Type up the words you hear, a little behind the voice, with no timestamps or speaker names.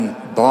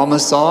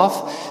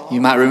Balmasoff. You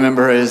might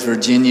remember her as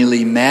Virginia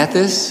Lee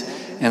Mathis.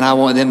 And I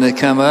want them to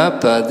come up.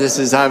 This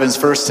is Ivan's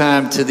first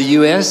time to the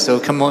U.S., so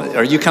come on.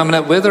 Are you coming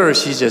up with her, or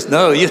she's just,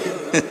 no,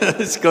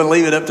 it's going to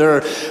leave it up to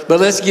her.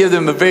 But let's give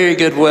them a very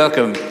good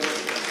welcome.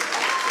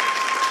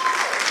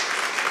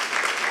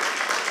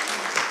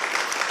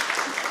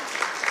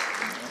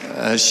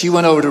 She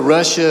went over to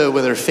Russia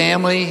with her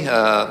family.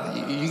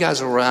 You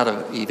guys were out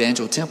of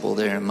Evangel Temple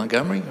there in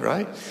Montgomery,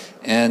 right?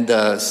 And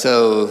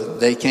so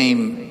they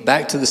came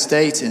back to the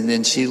States, and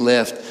then she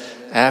left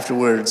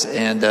afterwards,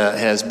 and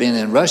has been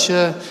in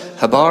Russia,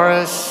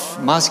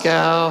 Khabarovsk,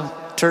 Moscow,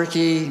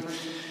 Turkey,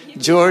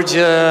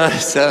 Georgia.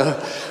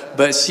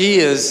 But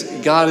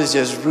God has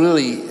just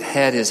really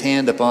had his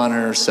hand upon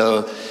her.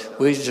 So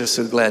we're just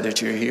so glad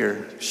that you're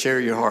here. Share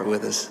your heart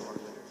with us.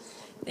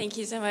 Thank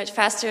you so much,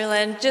 Pastor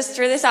Lynn, just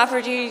for this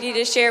opportunity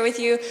to share with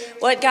you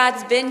what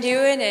God's been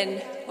doing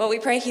and what we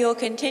pray he will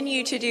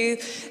continue to do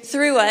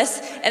through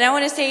us. And I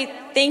want to say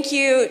thank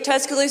you,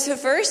 Tuscaloosa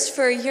First,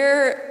 for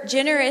your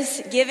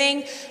generous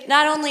giving,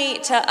 not only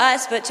to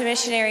us, but to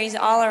missionaries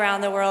all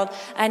around the world.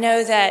 I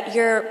know that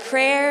your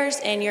prayers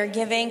and your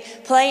giving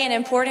play an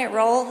important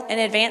role in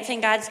advancing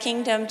God's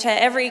kingdom to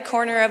every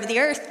corner of the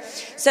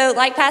earth. So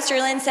like Pastor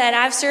Lynn said,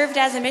 I've served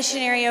as a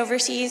missionary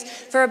overseas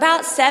for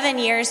about 7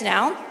 years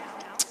now.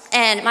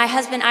 And my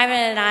husband, Ivan,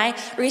 and I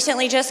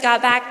recently just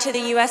got back to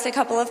the U.S. a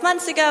couple of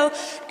months ago,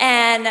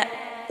 and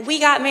we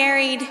got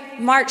married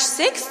March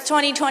 6th,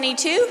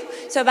 2022,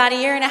 so about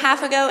a year and a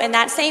half ago. And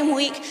that same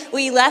week,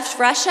 we left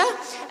Russia.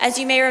 As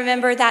you may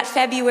remember, that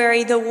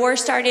February, the war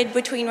started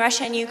between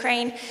Russia and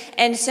Ukraine.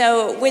 And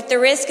so with the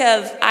risk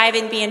of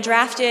Ivan being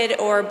drafted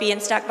or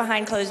being stuck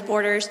behind closed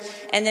borders,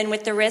 and then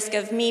with the risk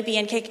of me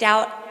being kicked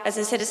out as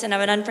a citizen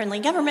of an unfriendly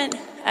government,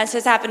 as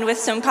has happened with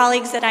some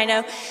colleagues that I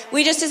know,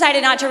 we just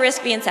decided not to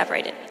risk being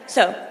separated.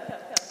 So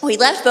we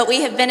left, but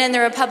we have been in the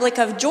Republic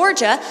of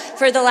Georgia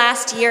for the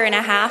last year and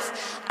a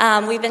half.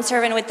 We've been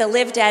serving with the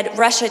Live Dead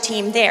Russia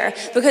team there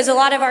because a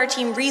lot of our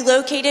team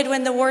relocated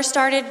when the war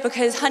started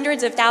because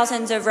hundreds of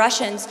thousands of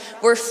Russians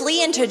were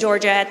fleeing to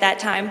Georgia at that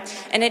time.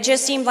 And it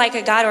just seemed like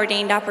a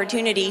God-ordained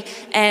opportunity.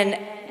 And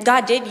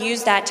God did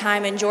use that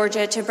time in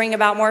Georgia to bring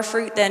about more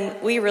fruit than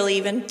we really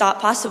even thought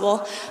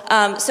possible.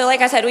 So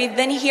like I said, we've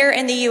been here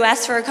in the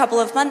U.S. for a couple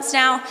of months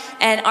now,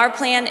 and our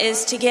plan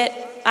is to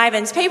get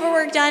Ivan's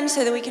paperwork done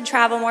so that we can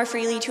travel more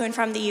freely to and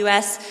from the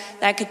U.S.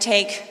 That could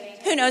take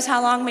who knows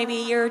how long, maybe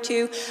a year or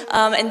two.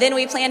 And then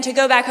we plan to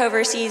go back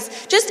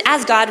overseas just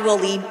as God will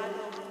lead.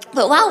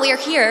 But while we're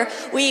here,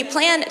 we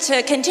plan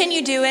to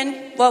continue doing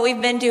what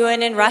we've been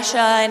doing in Russia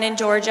and in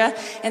Georgia,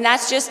 and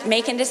that's just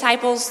making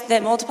disciples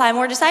that multiply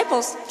more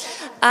disciples.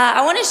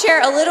 I want to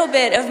share a little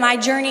bit of my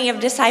journey of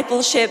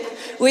discipleship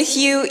with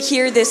you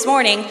here this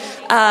morning.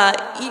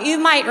 You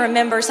might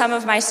remember some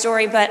of my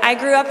story, but I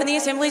grew up in the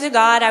Assemblies of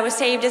God. I was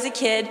saved as a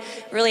kid,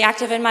 really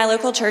active in my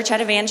local church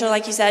at Evangel,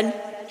 like you said.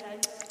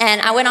 And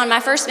I went on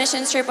my first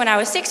missions trip when I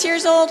was 6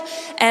 years old,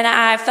 and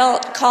I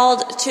felt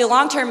called to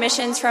long-term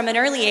missions from an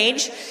early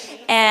age.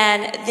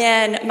 And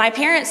then my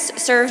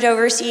parents served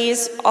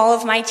overseas all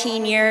of my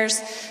teen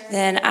years.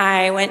 Then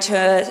I went to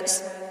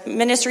a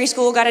ministry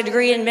school, got a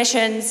degree in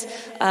missions,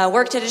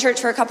 worked at a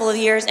church for a couple of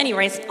years.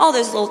 Anyways, all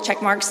those little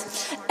check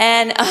marks.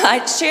 And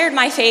I shared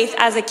my faith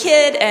as a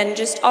kid, and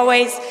just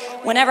always,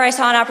 whenever I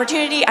saw an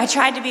opportunity, I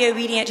tried to be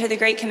obedient to the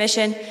Great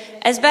Commission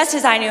as best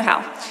as I knew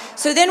how.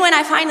 So then when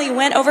I finally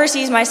went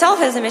overseas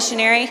myself as a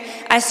missionary,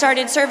 I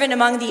started serving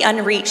among the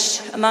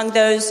unreached, among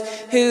those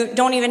who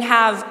don't even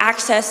have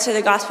access to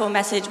the gospel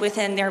message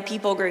within their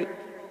people group.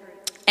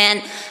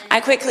 And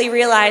I quickly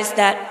realized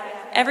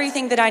that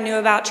everything that I knew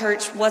about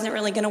church wasn't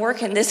really going to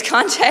work in this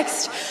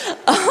context.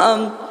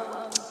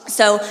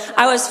 So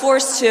I was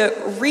forced to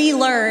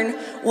relearn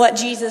what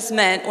Jesus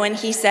meant when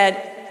he said,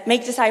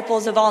 "Make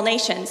disciples of all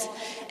nations."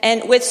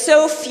 And with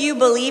so few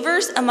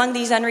believers among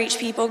these unreached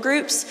people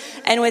groups,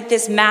 and with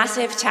this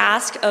massive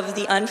task of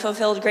the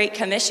unfulfilled Great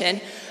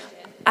Commission,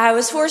 I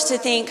was forced to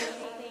think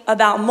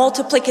about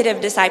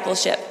multiplicative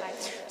discipleship.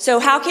 So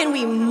how can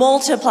we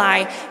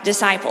multiply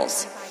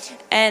disciples?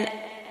 And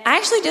I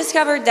actually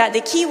discovered that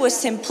the key was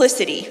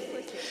simplicity.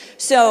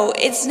 So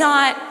it's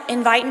not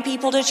inviting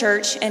people to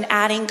church and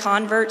adding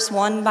converts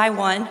one by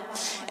one.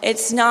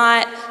 It's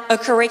not a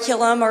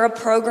curriculum or a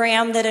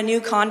program that a new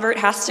convert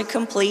has to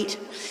complete.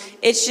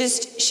 It's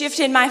just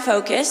shifted my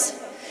focus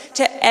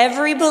to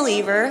every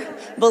believer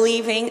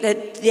believing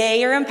that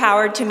they are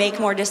empowered to make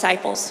more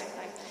disciples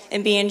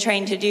and being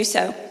trained to do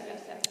so.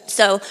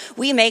 So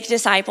we make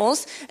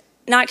disciples,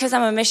 not because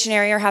I'm a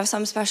missionary or have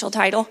some special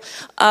title,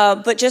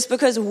 but just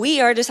because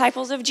we are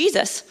disciples of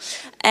Jesus.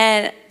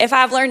 And if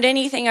I've learned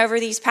anything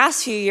over these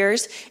past few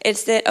years,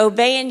 it's that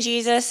obeying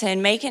Jesus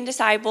and making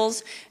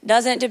disciples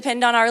doesn't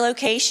depend on our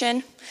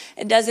location.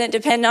 It doesn't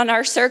depend on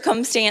our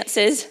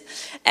circumstances.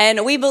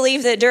 And we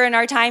believe that during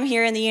our time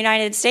here in the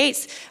United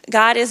States,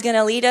 God is going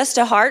to lead us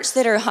to hearts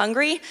that are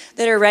hungry,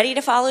 that are ready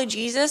to follow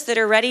Jesus, that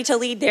are ready to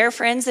lead their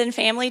friends and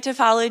family to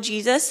follow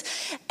Jesus.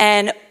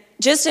 And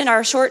just in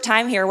our short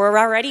time here, we're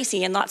already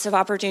seeing lots of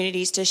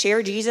opportunities to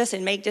share Jesus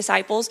and make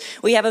disciples.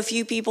 We have a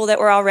few people that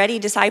we're already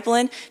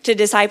discipling to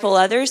disciple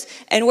others.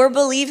 And we're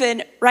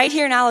believing right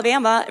here in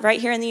Alabama, right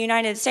here in the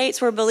United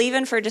States, we're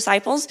believing for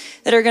disciples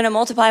that are going to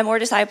multiply more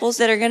disciples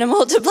that are going to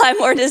multiply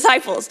more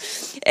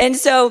disciples. And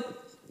so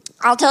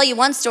I'll tell you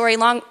one story.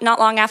 Not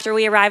long after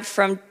we arrived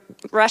from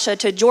Russia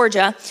to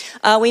Georgia,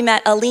 we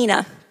met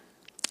Alina.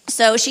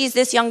 So she's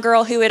this young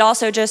girl who had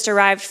also just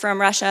arrived from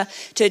Russia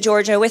to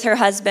Georgia with her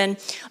husband.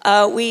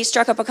 We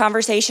struck up a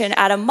conversation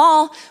at a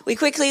mall. We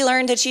quickly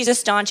learned that she's a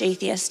staunch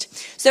atheist.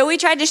 So we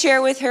tried to share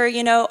with her,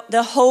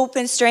 the hope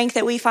and strength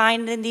that we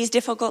find in these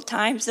difficult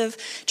times of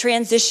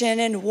transition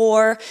and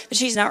war, but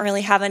she's not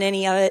really having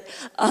any of it.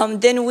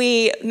 Then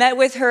we met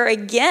with her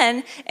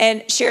again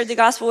and shared the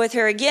gospel with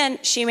her again.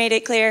 She made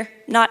it clear,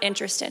 not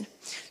interested.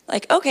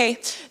 Like, okay.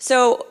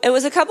 So it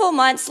was a couple of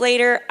months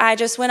later, I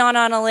just went on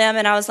a limb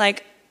and I was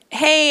like,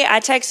 hey, I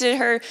texted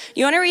her,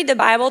 you want to read the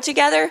Bible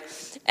together?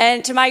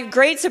 And to my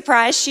great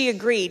surprise, she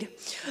agreed.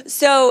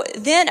 So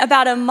then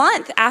about a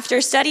month after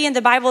studying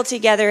the Bible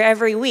together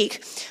every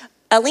week,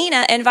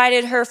 Alina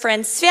invited her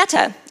friend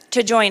Sveta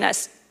to join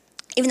us,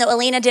 even though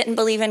Alina didn't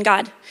believe in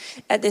God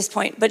at this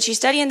point, but she's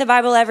studying the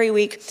Bible every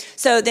week.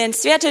 So then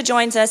Sveta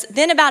joins us.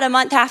 Then about a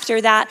month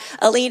after that,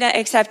 Alina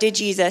accepted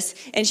Jesus,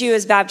 and she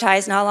was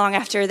baptized not long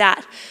after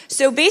that.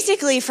 So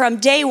basically from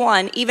day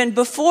one, even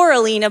before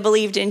Alina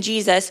believed in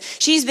Jesus,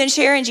 she's been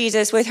sharing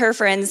Jesus with her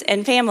friends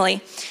and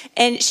family.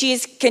 And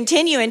she's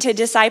continuing to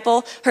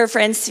disciple her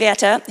friend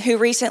Sveta, who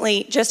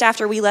recently, just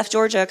after we left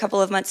Georgia a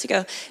couple of months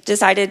ago,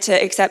 decided to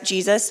accept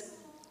Jesus.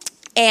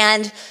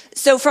 And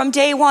so from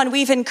day one,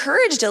 we've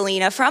encouraged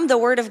Alina from the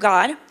Word of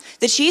God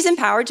that she's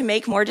empowered to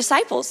make more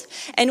disciples.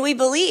 And we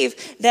believe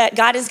that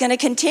God is going to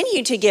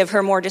continue to give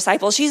her more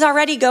disciples. She's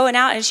already going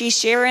out and she's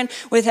sharing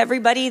with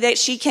everybody that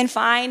she can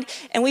find.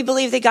 And we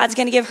believe that God's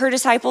going to give her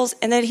disciples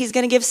and that he's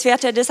going to give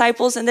Sveta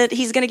disciples and that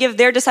he's going to give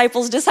their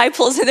disciples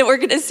disciples and that we're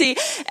going to see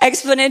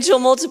exponential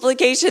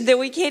multiplication that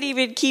we can't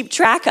even keep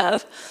track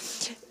of.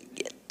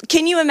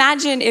 Can you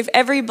imagine if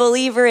every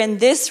believer in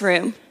this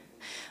room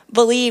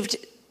believed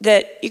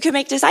that you could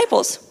make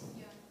disciples?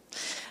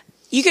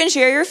 You can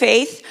share your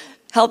faith,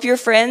 help your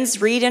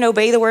friends read and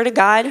obey the Word of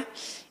God.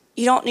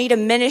 You don't need a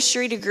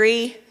ministry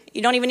degree.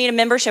 You don't even need a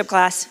membership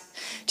class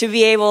to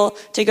be able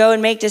to go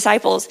and make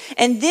disciples.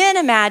 And then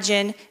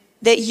imagine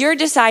that your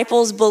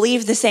disciples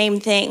believe the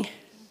same thing.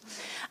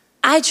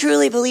 I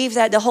truly believe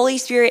that the Holy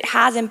Spirit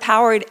has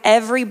empowered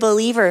every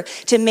believer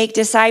to make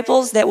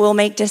disciples that will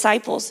make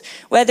disciples.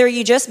 Whether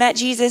you just met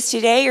Jesus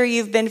today or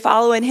you've been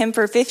following him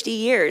for 50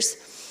 years.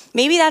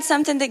 Maybe that's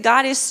something that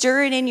God is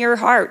stirring in your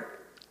heart.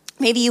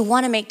 Maybe you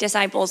want to make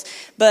disciples,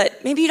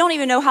 but maybe you don't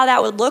even know how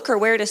that would look or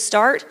where to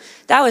start.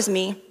 That was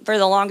me for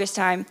the longest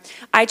time.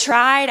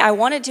 I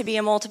wanted to be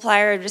a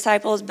multiplier of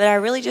disciples, but I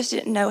really just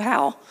didn't know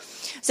how.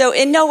 So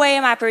in no way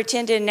am I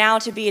pretending now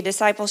to be a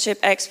discipleship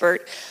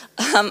expert.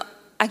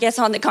 I guess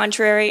on the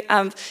contrary,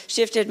 I've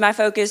shifted my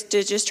focus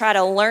to just try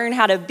to learn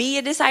how to be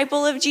a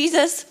disciple of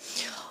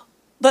Jesus.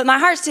 But my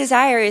heart's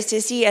desire is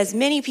to see as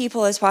many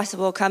people as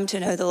possible come to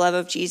know the love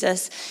of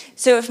Jesus.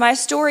 So if my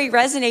story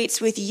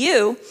resonates with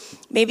you,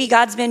 maybe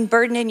God's been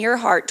burdening your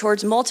heart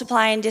towards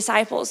multiplying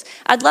disciples.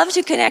 I'd love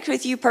to connect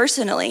with you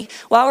personally.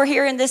 While we're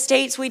here in the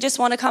States, we just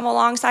want to come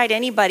alongside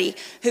anybody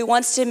who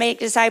wants to make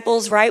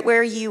disciples right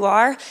where you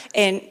are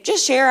and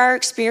just share our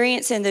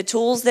experience and the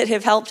tools that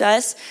have helped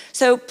us.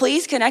 So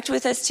please connect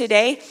with us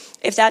today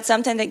if that's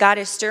something that God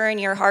is stirring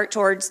your heart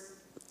towards.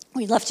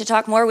 We'd love to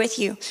talk more with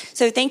you.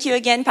 So thank you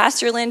again,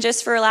 Pastor Lynn,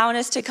 just for allowing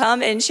us to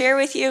come and share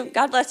with you.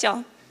 God bless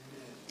y'all.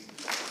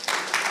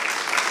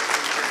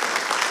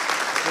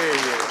 There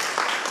you go.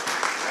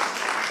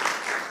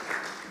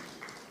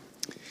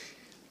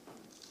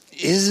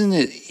 Isn't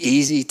it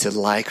easy to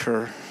like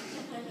her?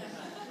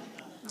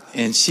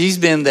 And she's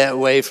been that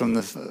way from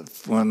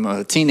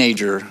a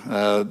teenager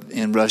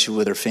in Russia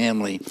with her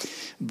family.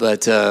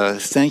 But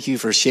thank you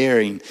for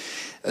sharing.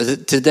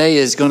 Today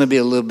is going to be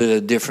a little bit of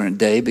a different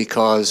day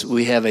because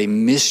we have a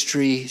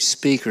mystery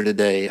speaker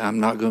today. I'm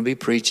not going to be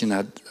preaching.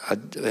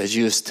 As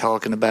you was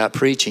talking about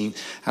preaching,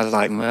 I was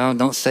like, well,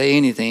 don't say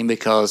anything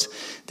because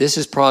this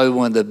is probably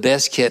one of the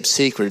best kept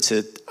secrets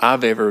that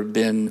I've ever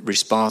been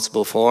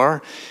responsible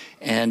for.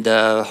 And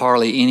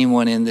hardly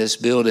anyone in this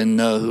building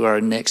know who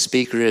our next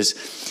speaker is.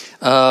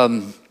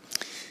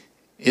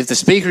 If the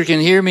speaker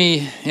can hear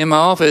me in my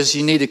office,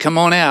 you need to come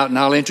on out and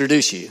I'll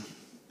introduce you.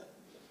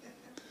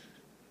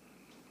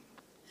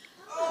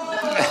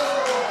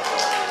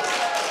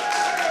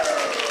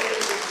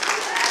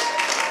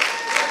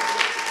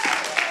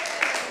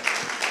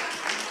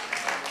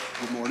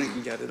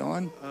 Got it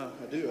on? I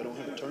do. I don't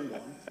have it turned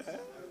on.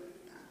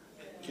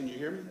 Can you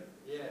hear me?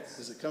 Yes.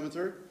 Is it coming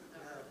through?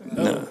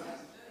 No.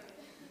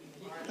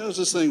 How does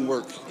this thing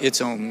work?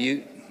 It's on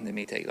mute. Let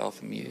me take it off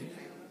of mute.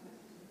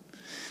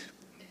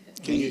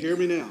 Can you hear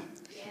me now?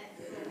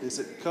 Is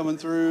it coming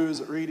through? Is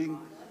it reading?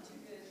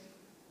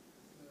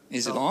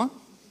 Is it on?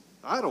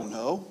 I don't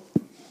know.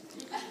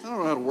 I don't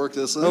know how to work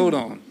this thing. Hold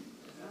on.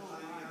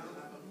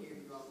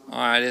 All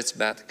right, it's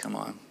about to come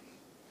on.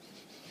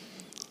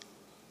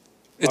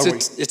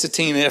 It's a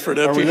team effort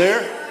up here. Are we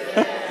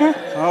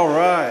there? All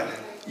right.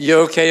 You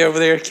okay over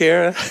there,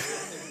 Kara?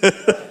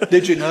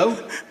 Did you know?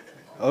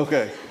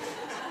 Okay.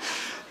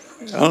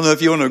 I don't know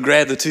if you want to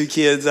grab the two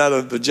kids out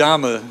of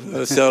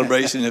pajama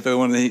celebration if they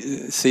want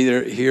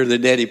to hear their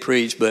daddy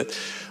preach, but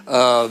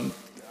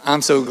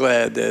I'm so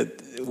glad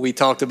that we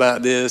talked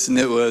about this, and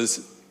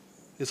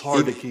it's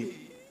hard to keep.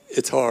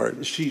 It's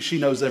hard. She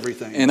knows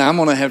everything. And I'm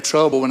going to have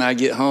trouble when I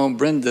get home.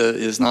 Brenda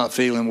is not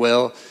feeling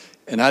well,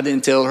 and I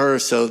didn't tell her,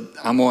 so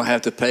I'm going to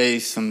have to pay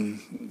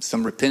some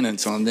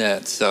repentance on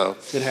that. So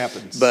it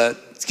happens.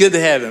 But it's good to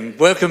have him.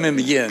 Welcome him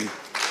again.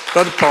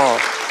 Brother Paul.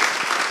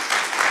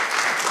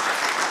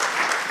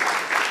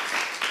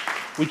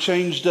 We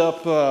changed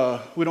up.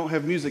 We don't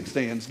have music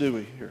stands, do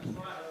we? Here.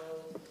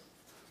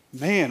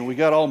 Man, we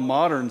got all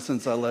modern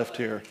since I left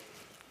here.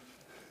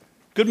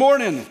 Good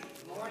morning.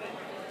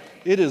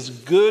 It is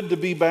good to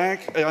be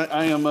back.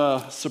 I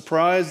am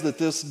surprised that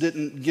this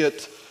didn't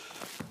get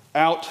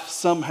out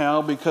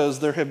somehow, because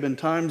there have been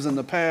times in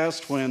the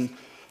past when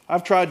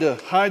I've tried to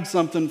hide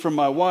something from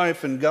my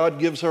wife and God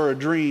gives her a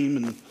dream,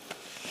 and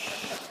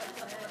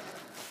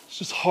it's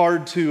just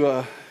hard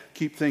to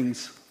keep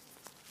things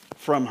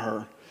from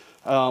her.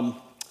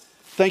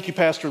 Thank you,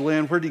 Pastor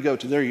Lynn. Where do you go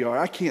to? There you are.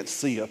 I can't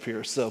see up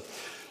here. So,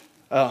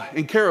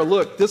 and Kara,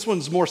 look, this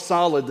one's more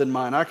solid than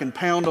mine. I can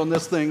pound on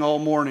this thing all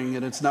morning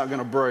and it's not going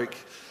to break.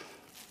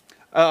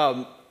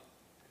 I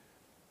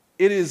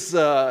miss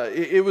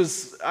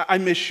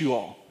you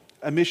all.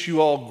 I miss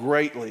you all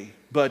greatly.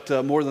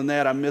 But more than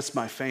that, I miss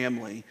my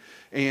family.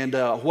 And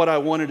what I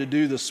wanted to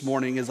do this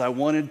morning is I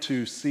wanted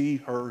to see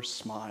her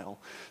smile.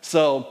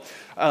 So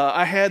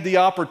I had the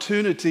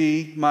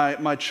opportunity,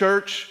 my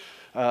church,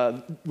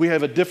 we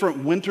have a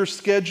different winter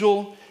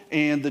schedule,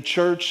 and the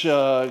church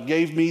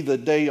gave me the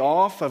day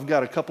off. I've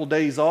got a couple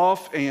days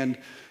off, and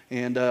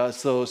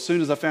so as soon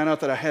as I found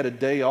out that I had a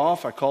day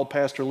off, I called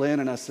Pastor Lynn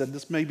and I said,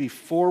 this may be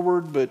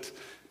forward, but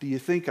do you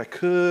think I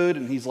could?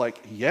 And he's like,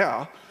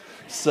 yeah.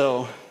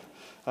 So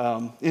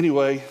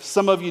anyway,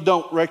 some of you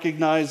don't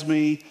recognize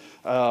me.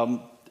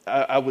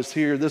 I was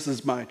here. This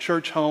is my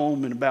church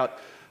home, and about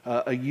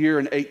a year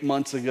and 8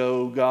 months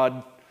ago,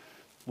 God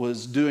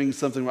was doing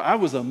something. I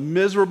was a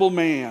miserable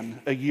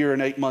man a year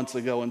and 8 months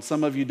ago, and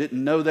some of you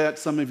didn't know that.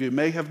 Some of you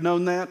may have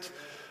known that.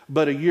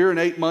 But a year and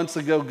 8 months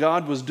ago,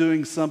 God was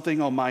doing something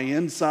on my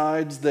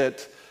insides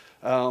that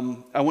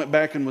I went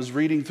back and was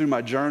reading through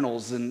my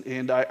journals,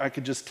 and I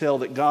could just tell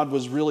that God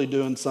was really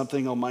doing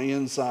something on my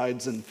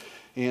insides.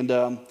 And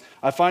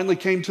I finally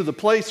came to the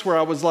place where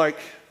I was like,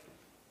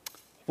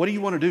 what do you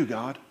want to do,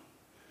 God?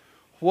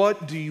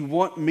 What do you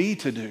want me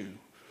to do?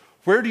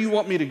 Where do you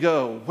want me to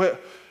go?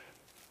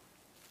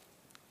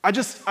 I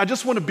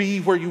just want to be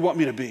where you want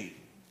me to be.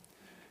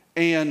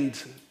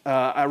 And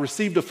I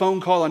received a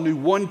phone call. I knew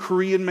one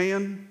Korean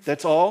man,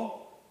 that's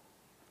all.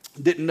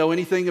 Didn't know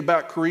anything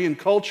about Korean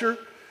culture.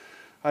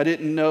 I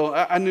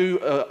knew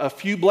a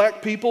few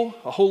black people,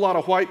 a whole lot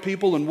of white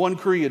people, and one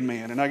Korean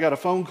man. And I got a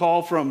phone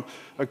call from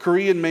a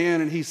Korean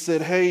man, and he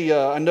said, hey,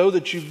 I know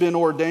that you've been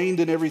ordained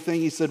and everything.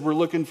 He said, we're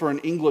looking for an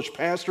English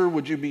pastor.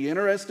 Would you be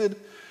interested?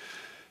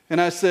 And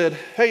I said,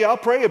 hey, I'll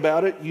pray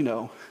about it,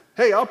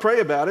 Hey, I'll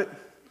pray about it.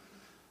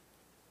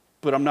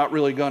 But I'm not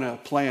really going to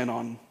plan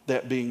on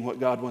that being what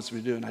God wants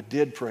me to do. And I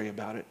did pray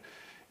about it.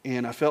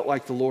 And I felt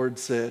like the Lord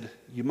said,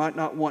 you might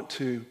not want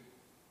to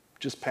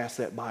just pass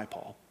that by,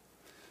 Paul.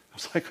 I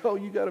was like, oh,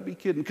 you got to be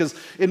kidding. Because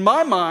in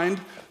my mind,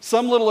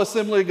 some little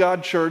Assembly of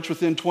God church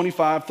within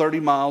 25, 30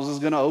 miles is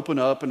going to open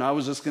up, and I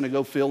was just going to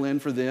go fill in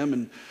for them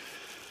and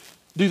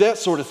do that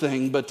sort of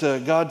thing. But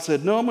God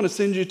said, no, I'm going to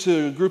send you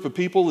to a group of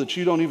people that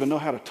you don't even know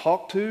how to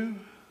talk to.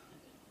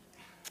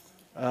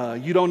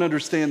 You don't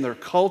understand their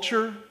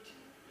culture.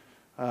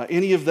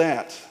 Any of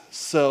that.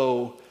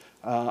 So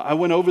I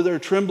went over there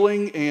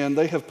trembling, and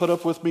they have put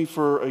up with me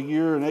for a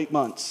year and 8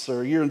 months,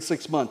 or a year and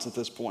 6 months at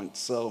this point.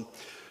 So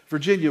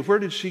Virginia, where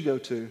did she go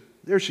to?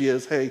 There she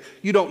is. Hey,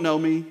 you don't know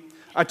me.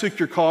 I took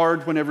your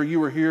card whenever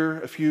you were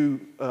here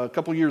a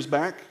couple years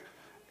back,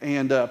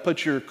 and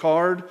put your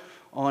card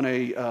on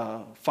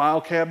a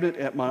file cabinet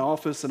at my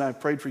office, and I've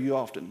prayed for you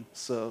often.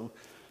 So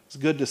it's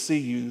good to see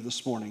you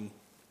this morning.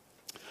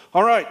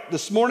 All right,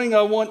 this morning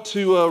I want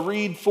to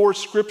read 4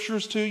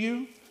 scriptures to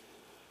you.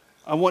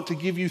 I want to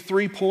give you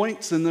 3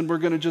 points, and then we're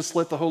going to just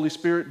let the Holy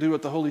Spirit do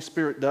what the Holy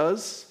Spirit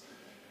does.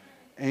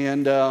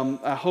 And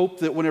I hope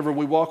that whenever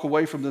we walk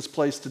away from this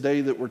place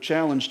today that we're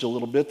challenged a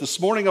little bit. This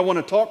morning I want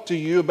to talk to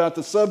you about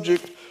the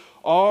subject,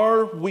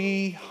 are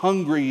we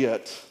hungry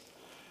yet?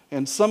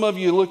 And some of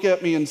you look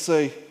at me and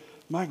say,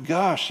 my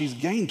gosh, he's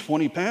gained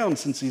 20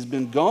 pounds since he's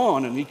been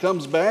gone, and he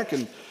comes back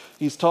and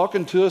he's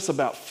talking to us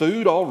about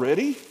food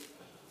already?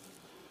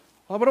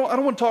 I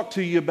don't want to talk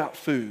to you about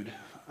food.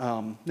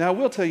 Now, I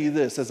will tell you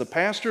this. As a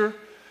pastor,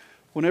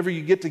 whenever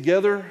you get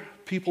together,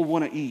 people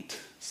want to eat.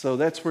 So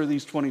that's where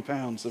these 20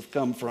 pounds have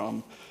come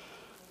from.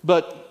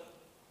 But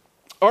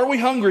are we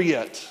hungry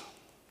yet?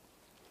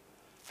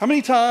 How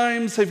many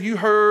times have you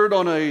heard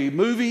on a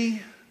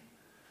movie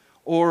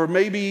or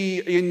maybe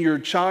in your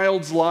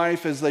child's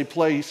life as they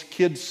play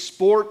kids'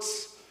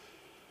 sports,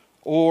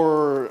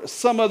 or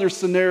some other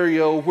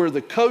scenario where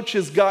the coach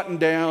has gotten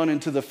down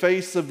into the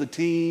face of the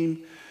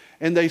team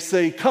and they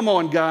say, "Come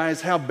on,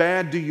 guys, how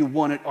bad do you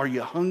want it? Are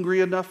you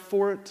hungry enough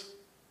for it?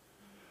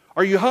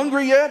 Are you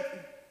hungry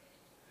yet?"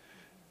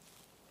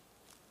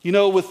 You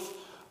know, with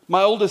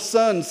my oldest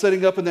son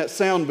sitting up in that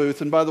sound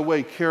booth, and by the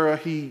way, Kara,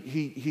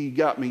 he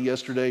got me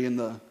yesterday in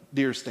the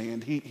deer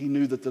stand. He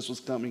knew that this was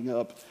coming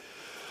up.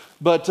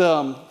 But,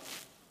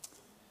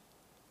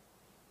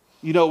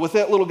 you know, with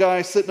that little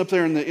guy sitting up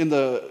there in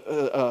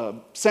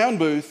the sound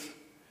booth,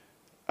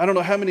 I don't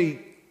know how many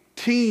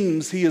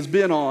teams he has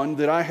been on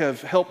that I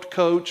have helped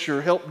coach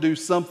or helped do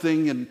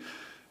something, and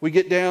we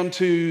get down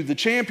to the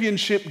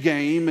championship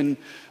game, and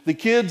the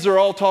kids are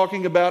all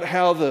talking about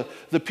how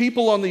the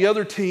people on the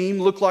other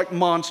team look like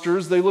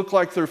monsters. They look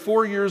like they're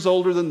 4 years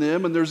older than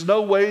them, and there's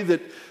no way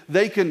that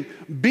they can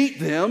beat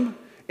them.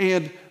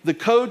 And the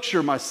coach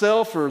or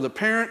myself or the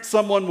parent,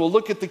 someone will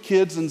look at the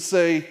kids and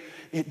say,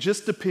 "It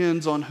just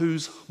depends on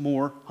who's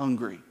more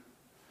hungry."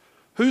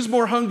 Who's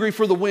more hungry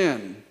for the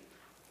win?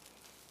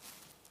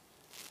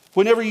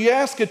 Whenever you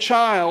ask a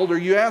child or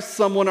you ask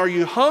someone, "Are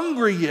you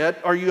hungry yet?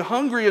 Are you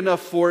hungry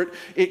enough for it?"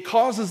 it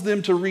causes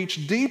them to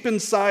reach deep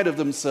inside of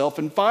themselves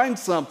and find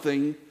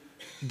something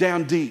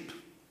down deep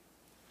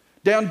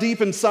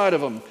inside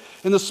of them.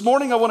 And this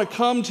morning I want to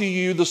come to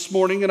you this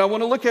morning and I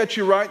want to look at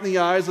you right in the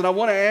eyes and I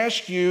want to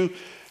ask you,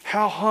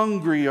 how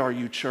hungry are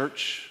you,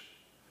 church?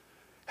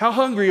 How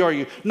hungry are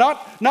you?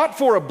 Not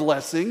for a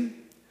blessing,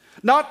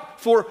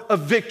 not for a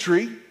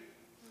victory,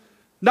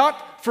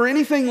 not for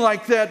anything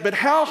like that, but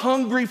how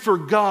hungry for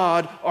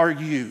God are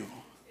you?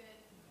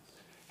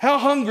 How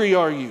hungry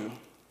are you?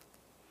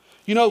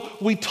 You know,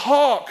 we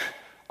talk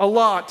a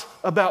lot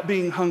about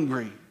being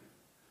hungry.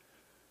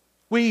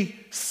 We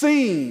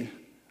sing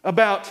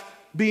about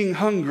being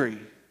hungry.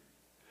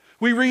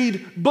 We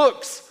read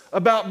books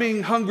about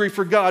being hungry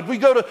for God. We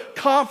go to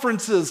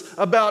conferences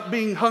about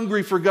being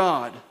hungry for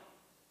God.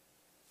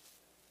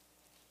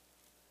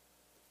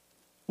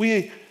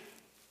 We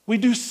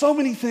do so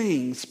many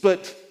things,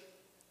 but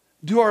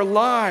do our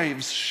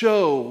lives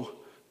show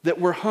that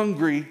we're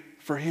hungry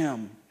for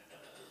Him?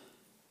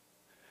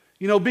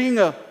 You know, being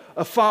a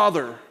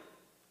father,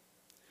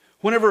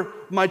 whenever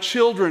my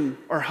children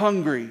are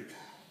hungry,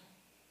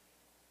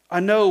 I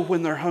know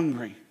when they're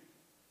hungry.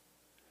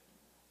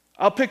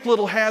 I'll pick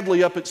little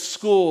Hadley up at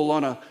school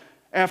on an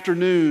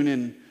afternoon,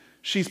 and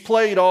she's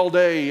played all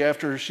day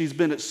after she's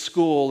been at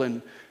school,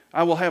 and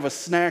I will have a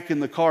snack in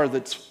the car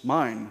that's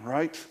mine,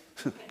 right?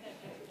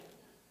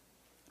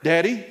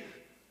 "Daddy,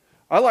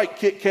 I like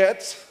Kit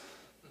Kats.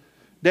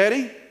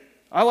 Daddy,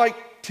 I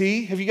like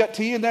tea. Have you got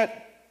tea in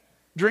that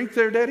drink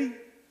there, Daddy?"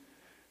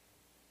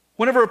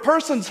 Whenever a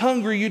person's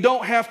hungry, you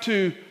don't have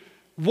to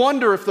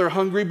wonder if they're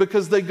hungry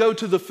because they go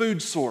to the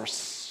food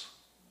source.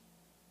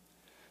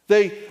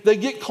 They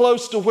get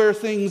close to where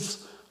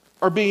things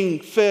are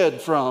being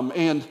fed from.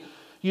 And,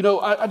 you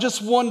know, I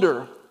just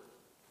wonder,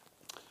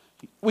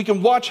 we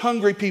can watch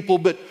hungry people,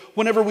 but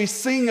whenever we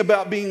sing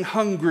about being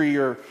hungry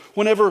or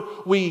whenever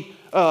we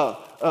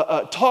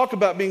talk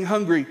about being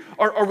hungry,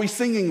 are we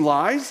singing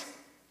lies?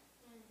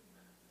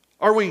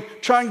 Are we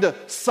trying to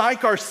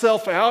psych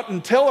ourselves out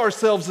and tell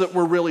ourselves that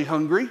we're really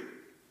hungry?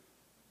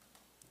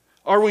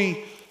 Are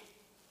we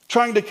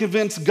trying to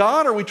convince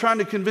God? Are we trying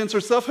to convince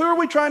ourselves? Who are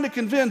we trying to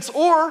convince?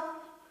 Or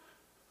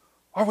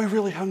are we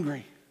really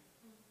hungry?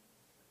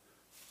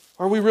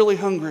 Are we really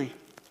hungry?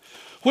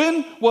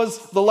 When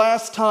was the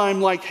last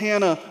time, like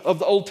Hannah of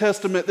the Old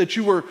Testament, that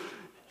you were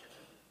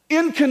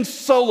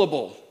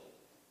inconsolable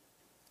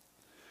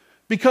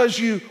because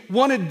you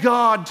wanted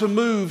God to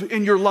move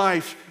in your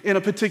life in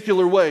a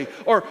particular way?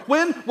 Or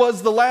when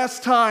was the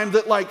last time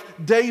that,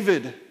 like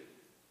David,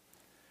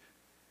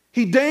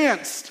 he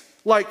danced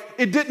like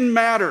it didn't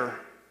matter,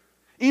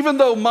 even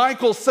though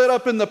Michal sat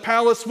up in the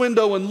palace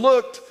window and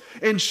looked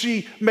and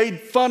she made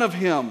fun of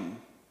him?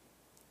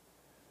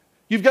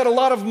 You've got a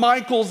lot of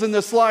Michals in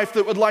this life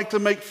that would like to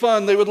make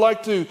fun. They would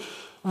like to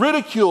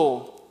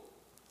ridicule.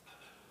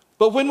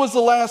 But when was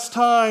the last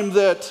time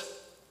that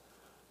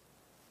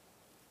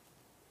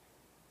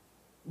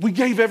we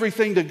gave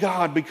everything to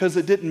God because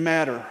it didn't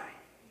matter?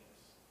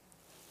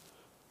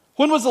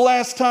 When was the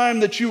last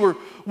time that you were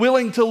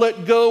willing to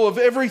let go of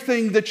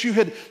everything that you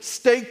had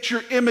staked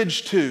your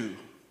image to,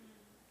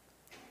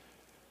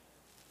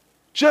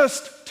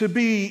 just to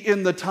be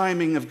in the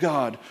timing of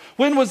God?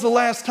 When was the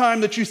last time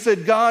that you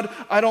said, "God,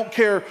 I don't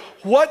care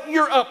what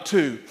you're up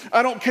to.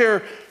 I don't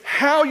care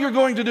how you're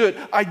going to do it.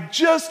 I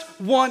just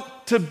want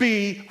to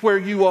be where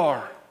you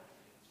are.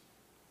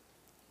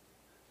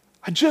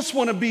 I just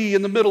want to be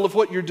in the middle of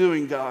what you're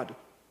doing, God."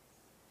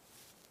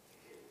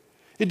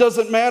 It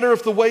doesn't matter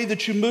if the way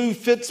that you move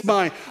fits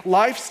my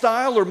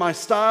lifestyle or my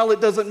style.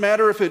 It doesn't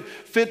matter if it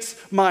fits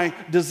my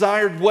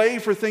desired way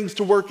for things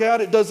to work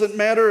out. It doesn't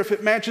matter if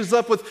it matches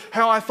up with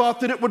how I thought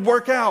that it would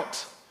work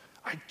out.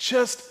 I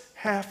just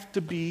have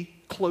to be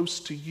close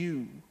to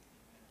you.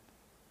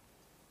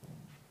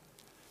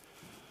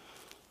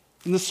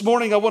 And this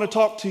morning I want to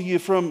talk to you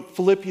from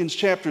Philippians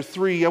chapter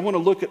 3. I want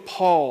to look at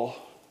Paul.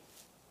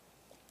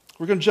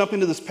 We're going to jump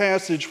into this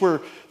passage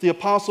where the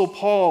Apostle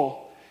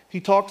Paul,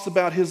 he talks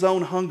about his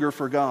own hunger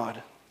for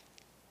God.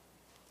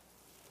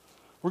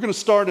 We're going to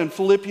start in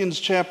Philippians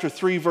chapter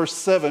 3, verse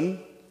 7.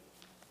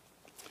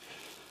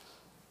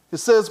 It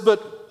says,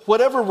 "But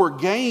whatever were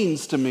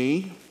gains to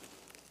me,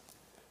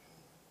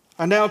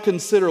 I now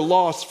consider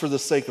loss for the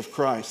sake of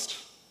Christ.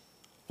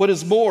 What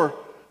is more,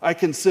 I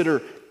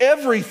consider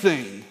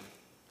everything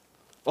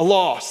a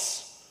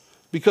loss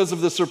because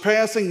of the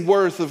surpassing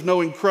worth of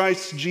knowing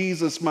Christ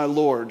Jesus my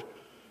Lord,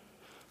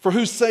 for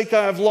whose sake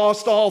I have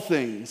lost all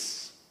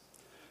things.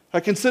 I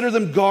consider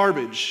them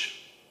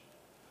garbage,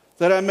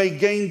 that I may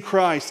gain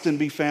Christ and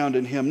be found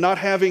in him, not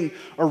having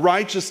a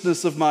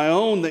righteousness of my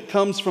own that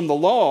comes from the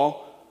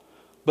law,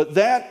 but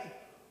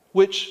that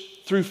which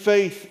through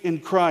faith in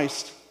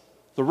Christ,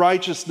 the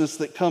righteousness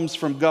that comes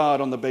from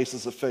God on the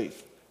basis of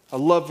faith." I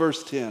love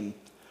verse 10.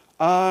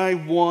 "I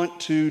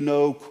want to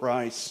know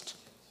Christ.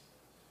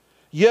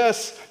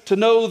 Yes, to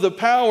know the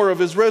power of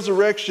his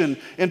resurrection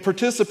and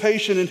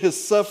participation in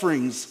his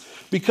sufferings,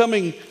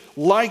 becoming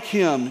like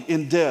him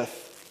in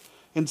death,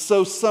 and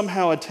so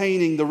somehow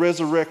attaining the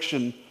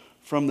resurrection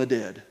from the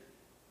dead."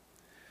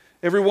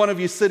 Every one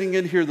of you sitting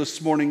in here this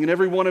morning and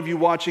every one of you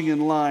watching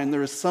in line,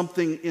 there is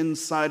something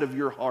inside of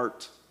your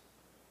heart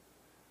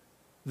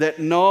that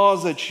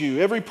gnaws at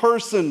you. Every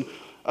person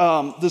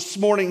this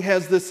morning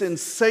has this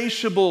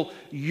insatiable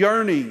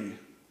yearning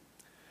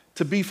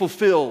to be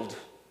fulfilled,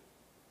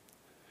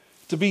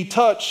 to be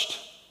touched.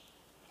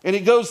 And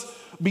it goes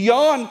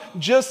beyond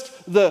just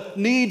the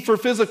need for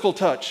physical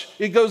touch.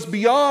 It goes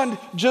beyond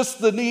just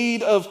the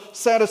need of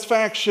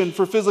satisfaction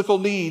for physical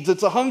needs.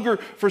 It's a hunger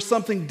for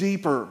something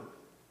deeper.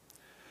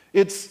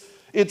 It's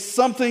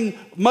something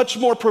much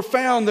more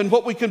profound than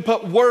what we can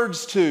put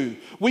words to.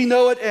 We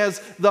know it as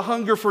the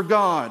hunger for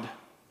God.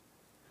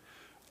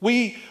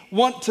 We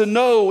want to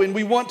know and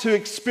we want to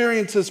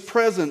experience his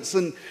presence.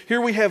 And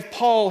here we have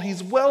Paul.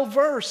 He's well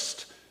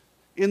versed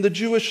in the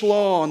Jewish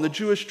law and the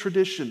Jewish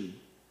tradition.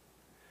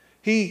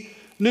 He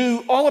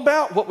knew all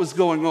about what was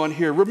going on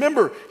here.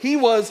 Remember, he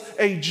was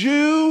a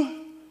Jew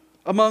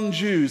among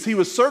Jews. He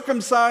was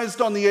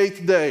circumcised on the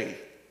 8th day.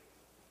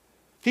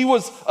 He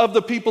was of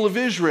the people of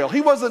Israel. He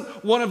wasn't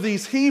one of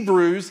these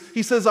Hebrews.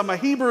 He says, "I'm a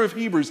Hebrew of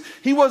Hebrews."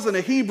 He wasn't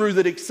a Hebrew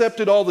that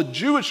accepted all the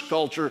Jewish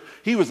culture.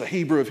 He was a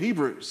Hebrew of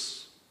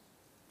Hebrews.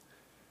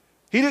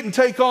 He didn't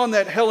take on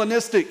that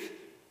Hellenistic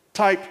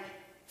type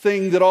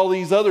thing that all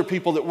these other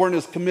people that weren't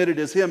as committed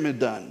as him had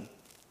done.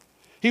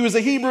 He was a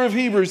Hebrew of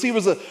Hebrews. He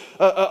was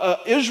a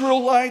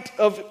Israelite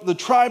of the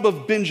tribe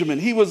of Benjamin.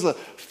 He was a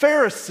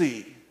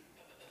Pharisee.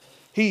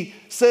 He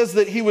says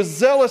that he was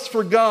zealous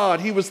for God.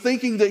 He was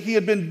thinking that he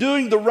had been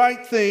doing the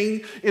right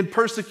thing in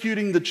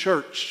persecuting the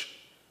church.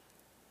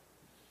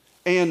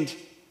 And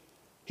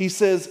he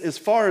says, as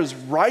far as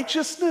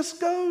righteousness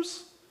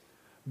goes,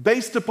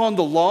 based upon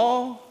the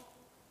law,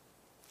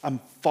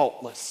 I'm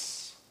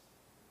faultless.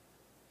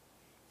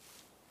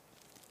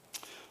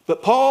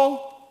 But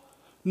Paul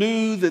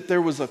knew that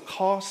there was a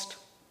cost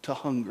to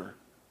hunger.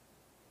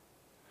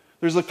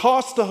 There's a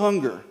cost to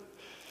hunger.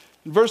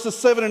 In verses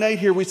 7 and 8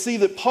 here, we see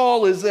that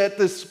Paul is at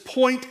this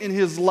point in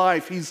his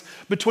life. He's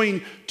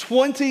between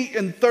 20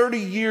 and 30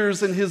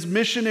 years in his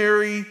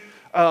missionary.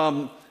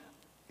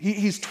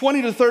 He's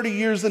 20 to 30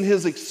 years in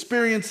his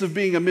experience of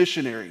being a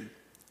missionary.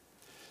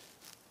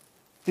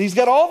 He's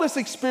got all this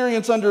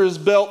experience under his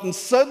belt, and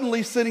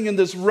suddenly sitting in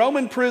this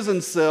Roman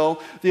prison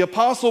cell, the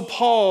Apostle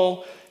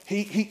Paul,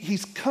 he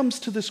comes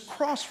to this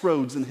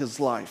crossroads in his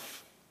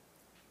life.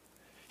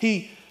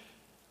 He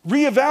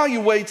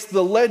reevaluates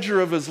the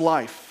ledger of his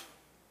life.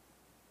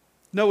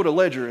 Know what a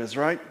ledger is,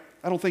 right?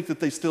 I don't think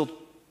that they still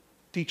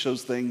teach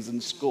those things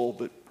in school,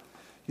 but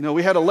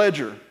we had a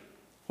ledger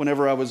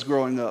whenever I was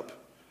growing up.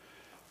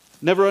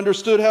 Never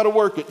understood how to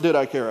work it, did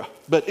I, Kara?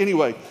 But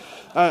anyway,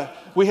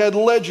 we had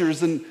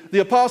ledgers, and the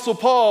Apostle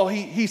Paul,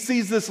 he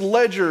sees this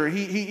ledger.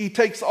 He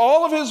takes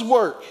all of his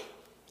work.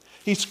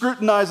 He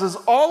scrutinizes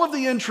all of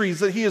the entries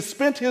that he has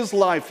spent his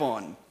life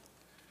on.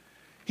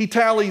 He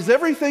tallies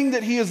everything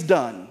that he has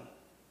done.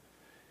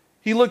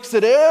 He looks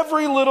at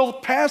every little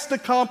past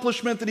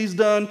accomplishment that he's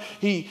done.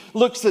 He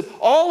looks at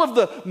all of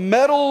the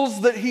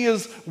medals that he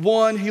has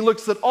won. He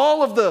looks at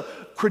all of the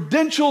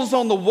credentials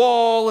on the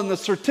wall and the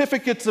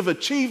certificates of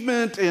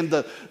achievement and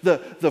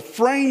the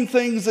frame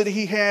things that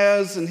he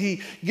has, and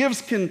he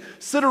gives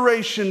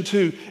consideration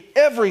to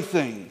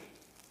everything.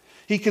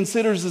 He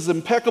considers his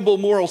impeccable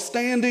moral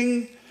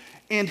standing,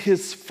 and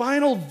his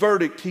final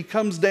verdict, he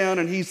comes down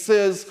and he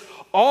says,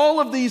 all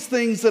of these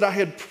things that I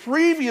had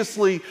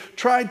previously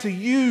tried to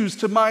use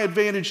to my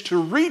advantage to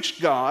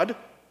reach God,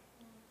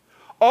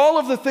 all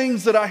of the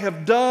things that I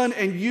have done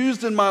and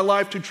used in my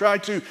life to try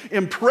to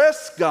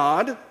impress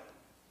God,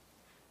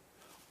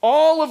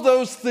 all of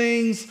those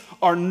things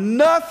are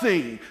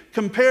nothing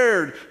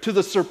compared to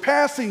the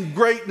surpassing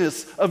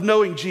greatness of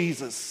knowing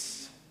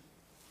Jesus.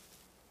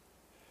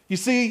 You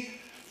see,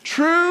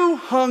 True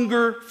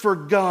hunger for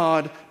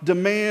God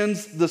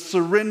demands the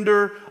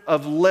surrender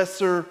of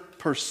lesser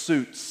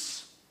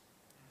pursuits.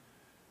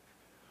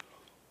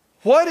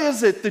 What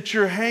is it that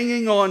you're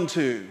hanging on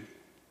to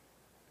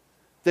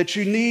that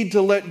you need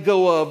to let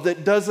go of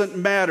that doesn't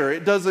matter?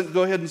 It doesn't,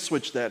 go ahead and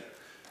switch that.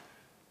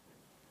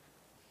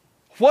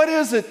 What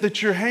is it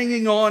that you're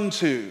hanging on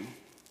to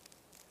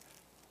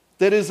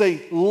that is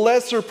a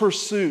lesser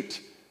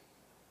pursuit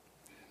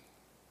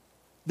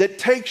that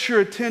takes your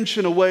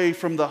attention away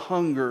from the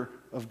hunger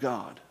of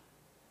God?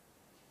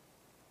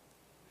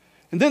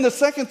 And then the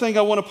second thing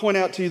I want to point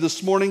out to you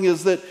this morning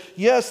is that,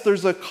 yes,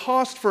 there's a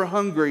cost for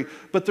hungry,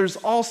 but there's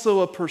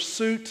also a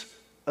pursuit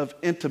of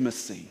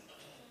intimacy.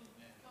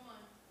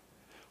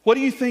 What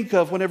do you think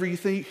of whenever you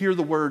hear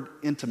the word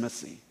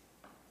intimacy?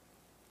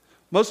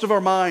 Most of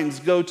our minds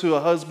go to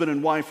a husband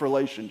and wife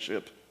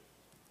relationship.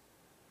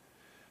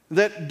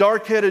 That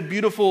dark-headed,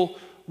 beautiful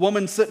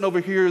woman sitting over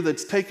here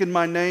that's taken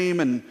my name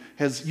and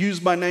has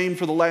used my name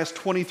for the last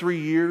 23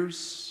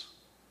 years,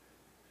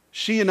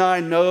 she and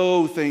I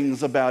know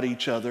things about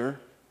each other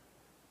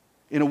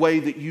in a way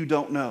that you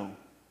don't know.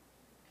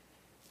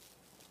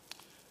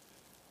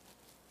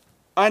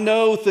 I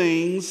know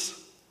things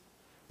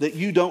that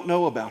you don't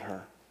know about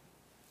her.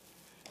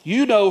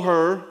 You know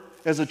her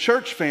as a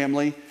church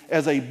family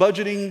as a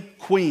budgeting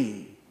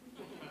queen.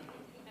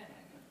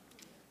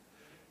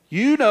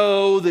 You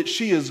know that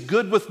she is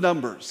good with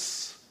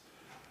numbers.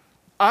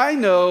 I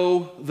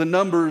know the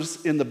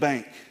numbers in the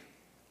bank.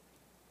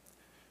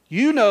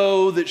 You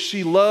know that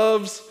she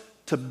loves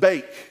to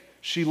bake.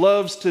 She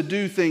loves to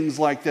do things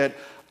like that.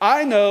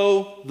 I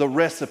know the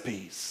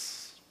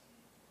recipes.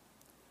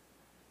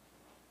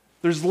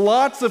 There's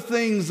lots of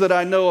things that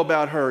I know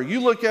about her.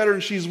 You look at her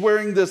and she's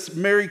wearing this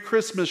Merry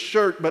Christmas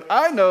shirt, but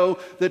I know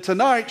that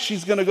tonight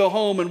she's going to go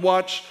home and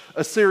watch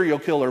a serial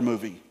killer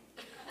movie.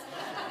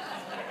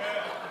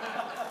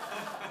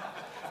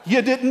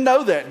 You didn't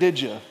know that, did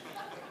you?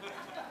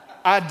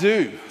 I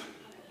do.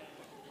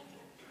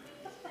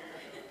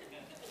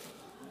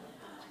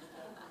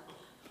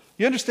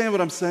 You understand what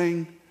I'm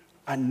saying?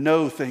 I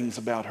know things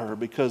about her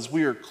because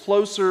we are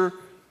closer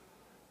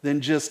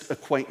than just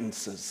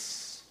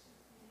acquaintances.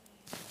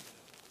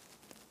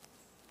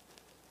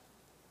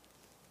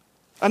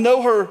 I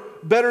know her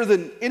better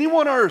than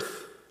anyone on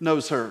earth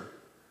knows her.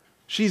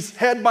 She's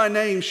had my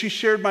name. She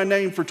shared my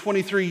name for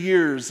 23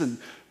 years, and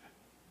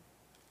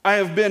I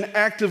have been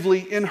actively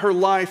in her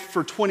life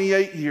for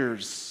 28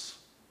 years,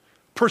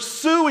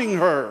 pursuing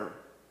her.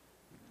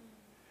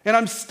 And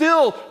I'm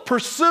still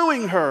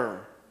pursuing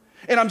her.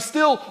 And I'm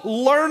still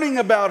learning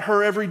about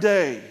her every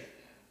day.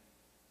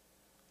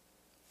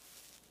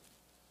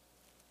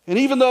 And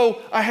even though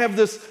I have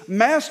this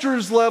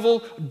master's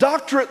level,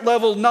 doctorate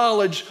level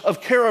knowledge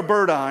of Cara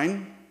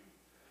Burdine,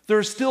 there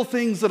are still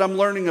things that I'm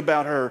learning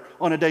about her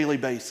on a daily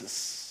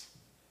basis.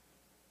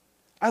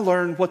 I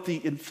learn what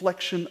the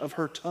inflection of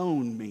her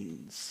tone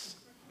means.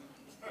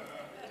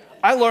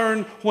 I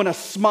learn when a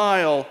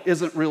smile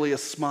isn't really a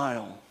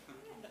smile.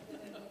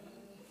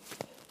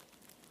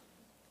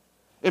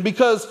 And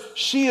because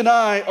she and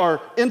I are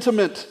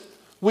intimate,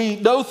 we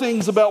know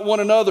things about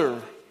one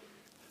another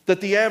that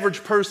the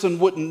average person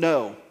wouldn't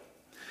know.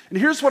 And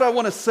here's what I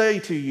want to say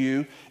to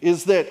you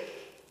is that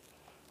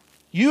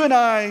you and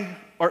I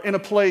are in a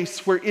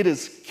place where it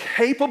is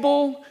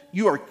capable,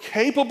 you are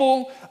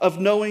capable of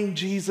knowing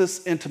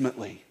Jesus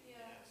intimately.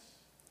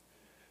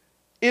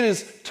 It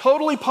is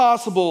totally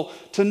possible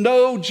to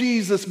know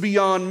Jesus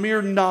beyond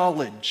mere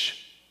knowledge.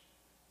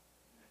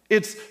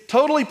 It's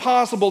totally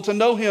possible to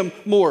know him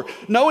more.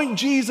 Knowing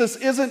Jesus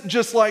isn't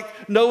just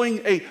like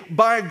knowing a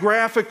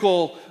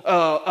biographical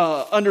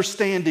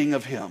understanding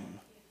of him.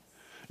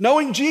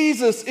 Knowing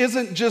Jesus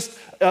isn't just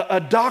a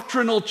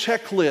doctrinal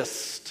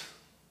checklist.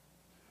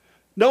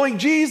 Knowing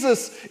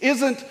Jesus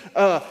isn't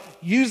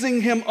using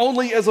him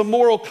only as a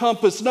moral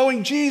compass.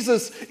 Knowing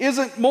Jesus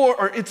isn't more,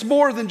 or it's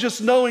more than just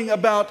knowing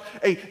about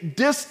a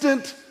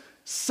distant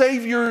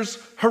Savior's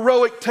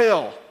heroic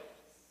tale.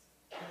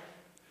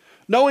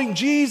 Knowing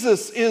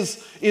Jesus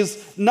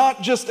is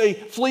not just a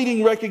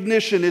fleeting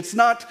recognition. It's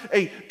not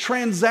a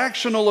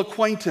transactional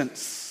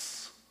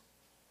acquaintance.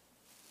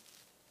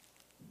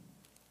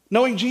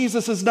 Knowing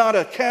Jesus is not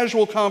a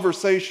casual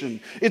conversation.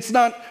 It's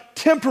not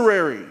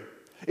temporary.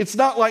 It's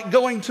not like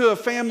going to a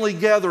family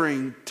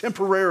gathering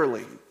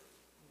temporarily.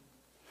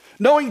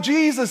 Knowing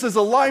Jesus is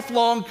a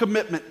lifelong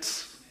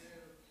commitment.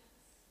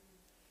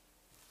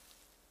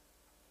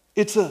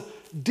 It's a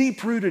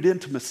deep-rooted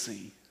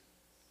intimacy.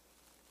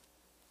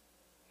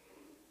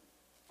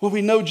 When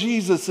we know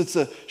Jesus, it's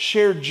a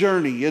shared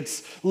journey.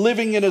 It's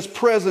living in his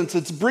presence.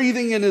 It's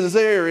breathing in his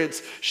air.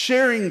 It's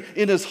sharing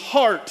in his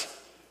heart.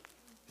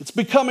 It's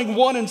becoming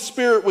one in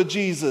spirit with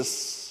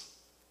Jesus.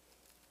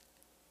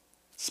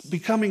 It's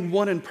becoming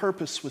one in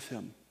purpose with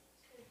him.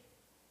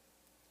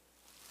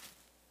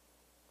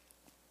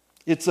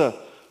 It's a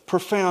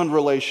profound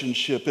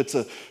relationship. It's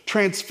a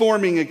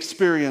transforming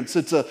experience.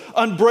 It's an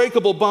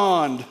unbreakable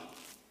bond.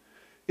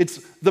 It's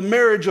the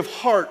marriage of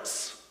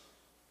hearts.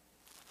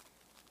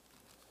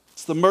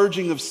 It's the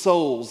merging of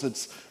souls.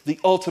 It's the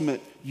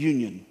ultimate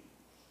union.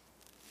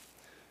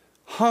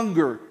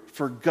 Hunger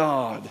for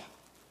God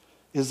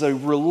is a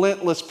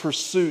relentless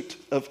pursuit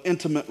of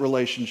intimate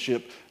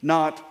relationship,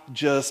 not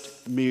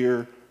just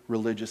mere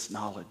religious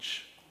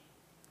knowledge.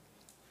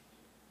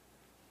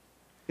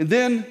 And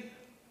then,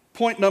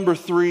 point number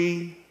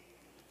 3,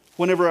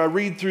 whenever I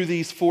read through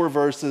these 4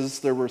 verses,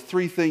 there were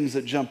 3 things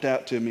that jumped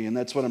out to me, and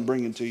that's what I'm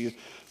bringing to you.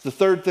 The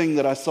third thing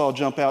that I saw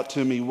jump out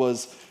to me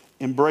was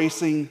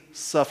embracing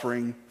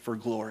suffering for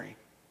glory.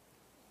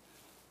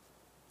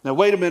 Now,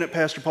 wait a minute,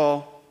 Pastor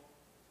Paul.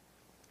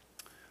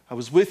 I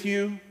was with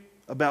you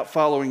about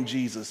following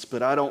Jesus,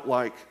 but I don't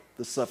like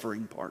the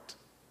suffering part.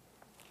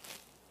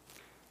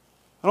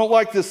 I don't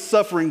like this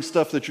suffering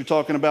stuff that you're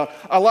talking about.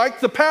 I like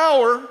the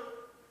power,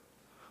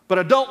 but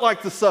I don't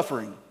like the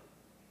suffering.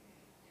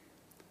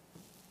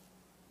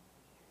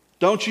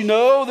 Don't you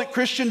know that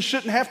Christians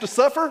shouldn't have to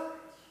suffer?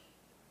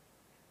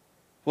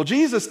 Well,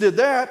 Jesus did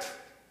that.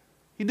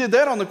 He did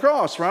that on the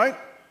cross, right?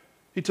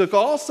 He took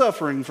all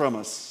suffering from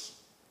us.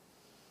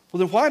 Well,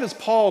 then why does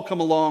Paul come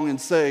along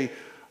and say,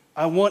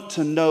 I want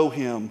to know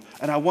him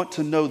and I want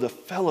to know the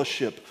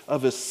fellowship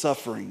of his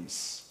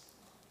sufferings?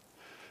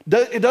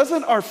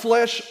 Doesn't our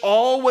flesh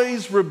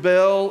always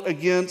rebel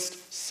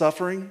against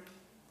suffering?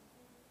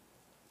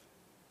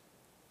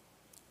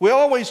 We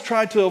always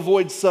try to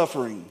avoid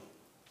suffering.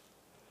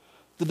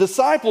 The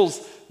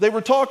disciples, they were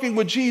talking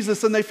with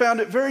Jesus and they found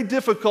it very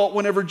difficult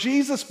whenever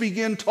Jesus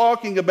began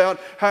talking about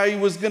how he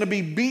was going to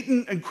be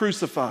beaten and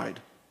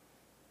crucified.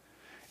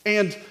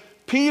 And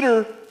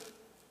Peter,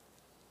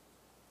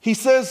 he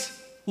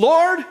says,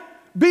 Lord,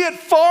 be it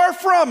far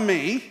from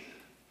me.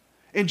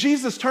 And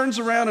Jesus turns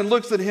around and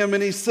looks at him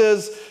and he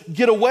says,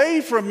 get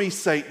away from me,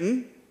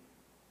 Satan.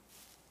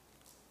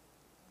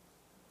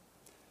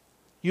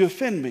 You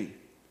offend me.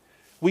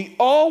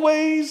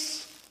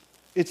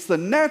 It's the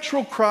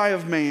natural cry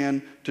of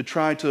man to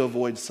try to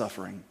avoid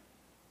suffering.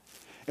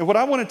 And what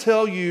I want to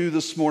tell you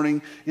this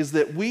morning is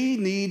that we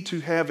need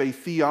to have a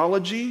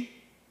theology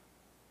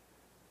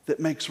that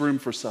makes room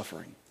for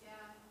suffering. Yeah,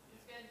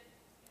 that's good.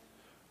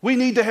 We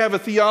need to have a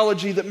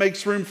theology that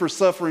makes room for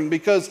suffering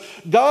because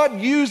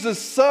God uses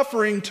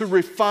suffering to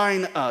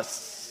refine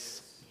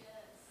us.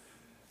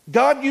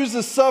 God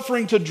uses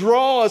suffering to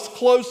draw us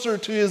closer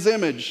to his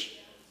image.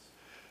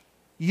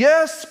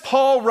 Yes,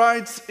 Paul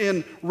writes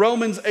in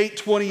Romans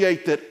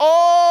 8:28 that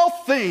all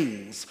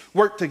things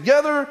work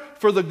together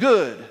for the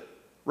good,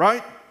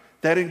 right?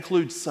 That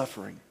includes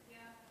suffering. Yeah.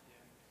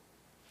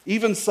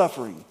 Even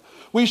suffering.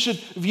 We should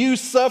view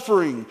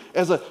suffering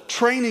as a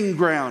training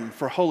ground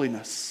for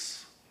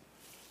holiness.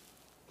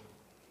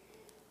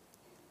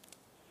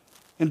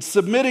 And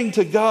submitting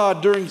to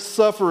God during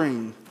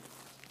suffering,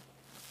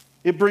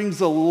 it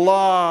brings a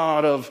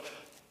lot of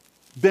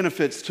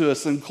benefits to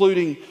us,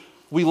 including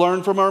we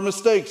learn from our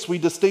mistakes. We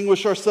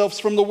distinguish ourselves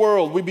from the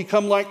world. We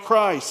become like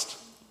Christ.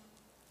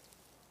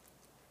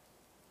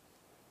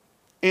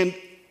 And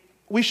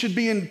we should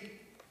be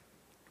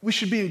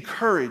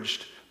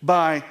encouraged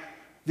by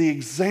the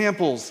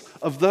examples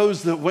of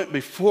those that went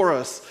before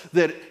us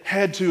that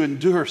had to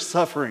endure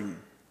suffering.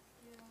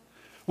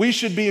 We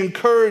should be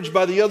encouraged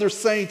by the other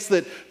saints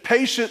that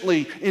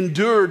patiently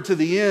endured to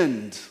the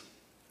end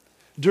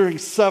during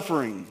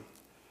suffering.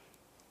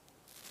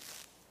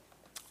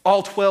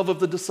 All 12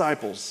 of the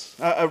disciples.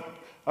 I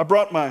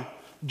brought my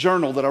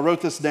journal that I wrote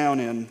this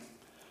down in.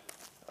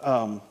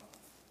 It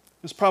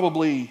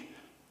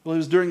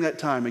was during that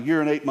time, 1 year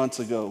and 8 months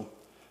ago.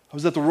 I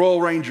was at the Royal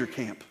Ranger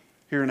Camp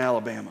here in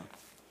Alabama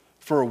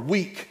for a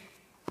week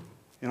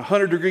in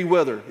 100-degree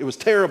weather. It was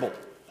terrible.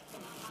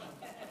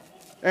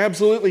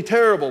 Absolutely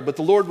terrible, but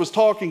the Lord was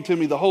talking to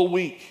me the whole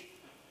week.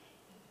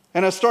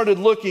 And I started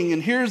looking,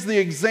 and here's the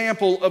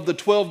example of the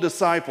 12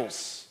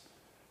 disciples,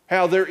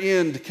 how their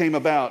end came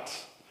about.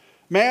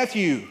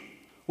 Matthew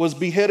was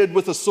beheaded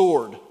with a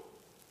sword.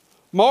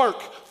 Mark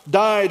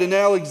died in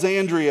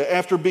Alexandria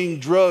after being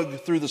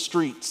dragged through the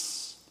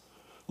streets.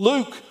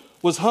 Luke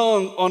was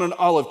hung on an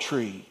olive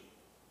tree.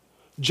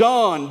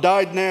 John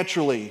died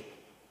naturally,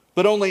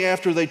 but only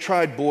after they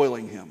tried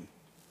boiling him.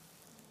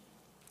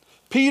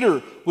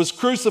 Peter was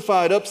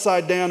crucified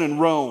upside down in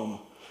Rome.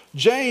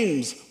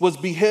 James was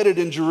beheaded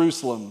in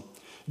Jerusalem.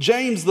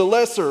 James the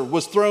Lesser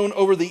was thrown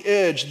over the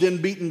edge,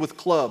 then beaten with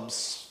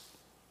clubs.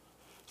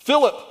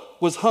 Philip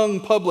was hung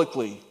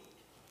publicly.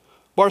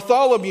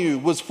 Bartholomew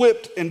was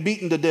whipped and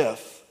beaten to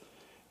death.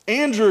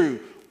 Andrew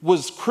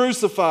was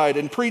crucified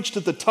and preached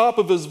at the top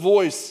of his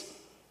voice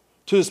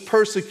to his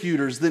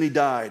persecutors, then he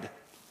died.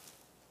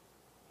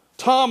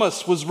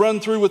 Thomas was run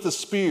through with a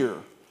spear.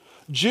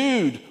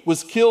 Jude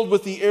was killed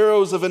with the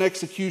arrows of an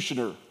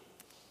executioner.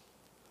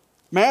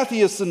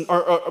 Matthias and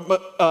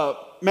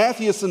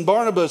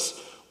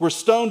Barnabas were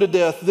stoned to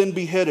death, then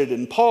beheaded.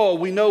 And Paul,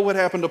 we know what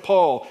happened to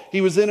Paul. He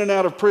was in and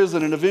out of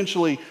prison and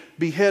eventually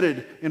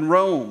beheaded in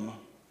Rome.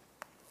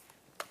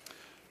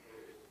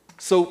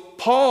 So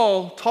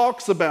Paul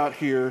talks about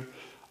here,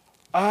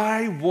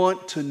 I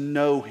want to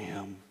know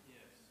him.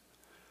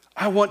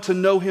 I want to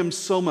know him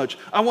so much.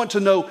 I want to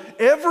know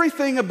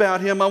everything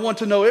about him. I want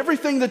to know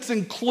everything that's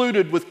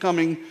included with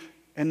coming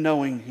and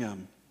knowing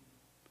him,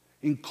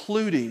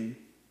 including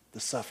the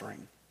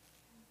suffering.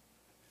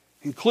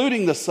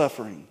 Including the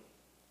suffering.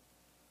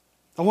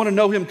 I want to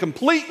know him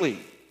completely.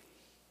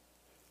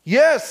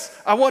 Yes,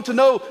 I want to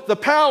know the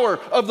power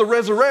of the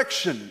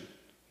resurrection.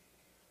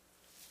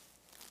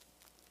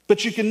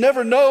 But you can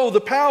never know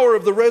the power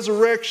of the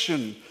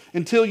resurrection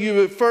until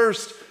you at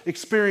first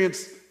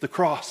experience the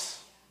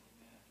cross.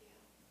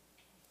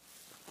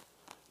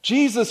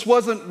 Jesus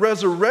wasn't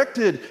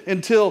resurrected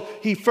until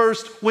he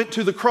first went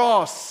to the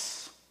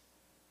cross.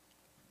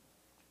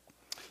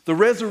 The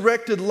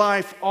resurrected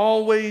life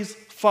always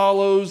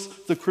follows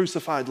the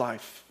crucified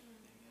life.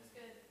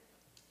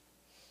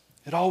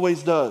 It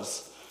always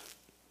does.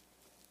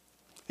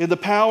 And the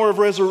power of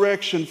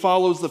resurrection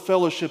follows the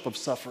fellowship of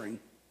suffering.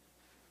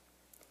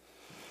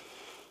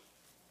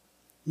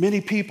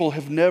 Many people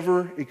have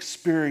never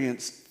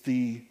experienced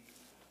the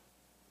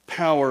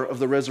power of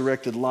the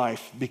resurrected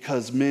life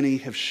because many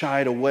have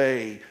shied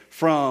away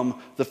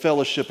from the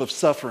fellowship of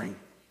suffering.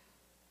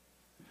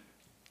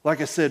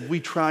 Like I said, we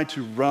try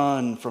to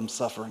run from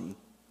suffering.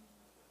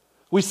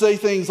 We say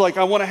things like,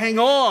 I want to hang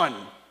on.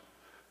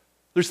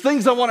 There's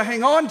things I want to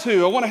hang on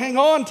to. I want to hang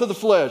on to the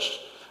flesh.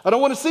 I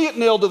don't want to see it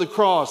nailed to the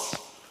cross.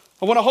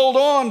 I want to hold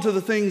on to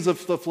the things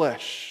of the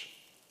flesh.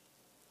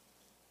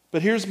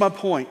 But here's my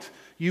point.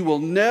 You will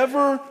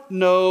never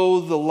know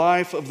the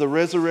life of the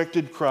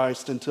resurrected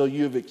Christ until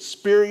you have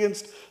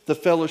experienced the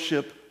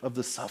fellowship of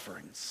the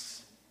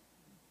sufferings.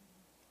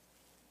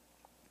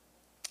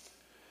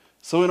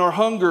 So in our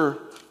hunger,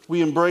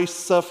 we embrace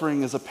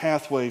suffering as a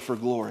pathway for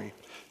glory.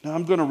 Now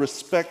I'm going to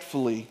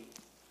respectfully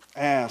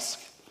ask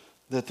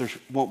that there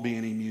won't be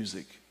any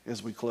music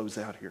as we close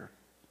out here.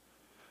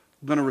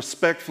 I'm going to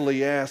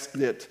respectfully ask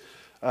that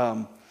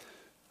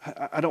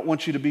I don't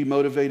want you to be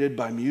motivated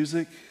by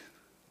music.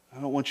 I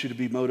don't want you to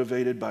be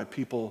motivated by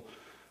people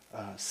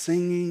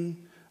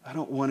singing. I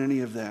don't want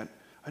any of that.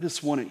 I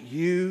just want it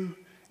you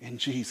and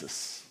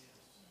Jesus.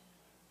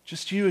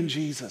 Just you and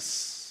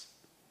Jesus.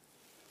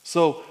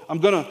 So I'm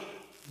going to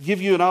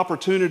give you an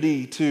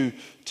opportunity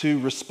to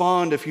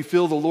respond if you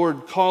feel the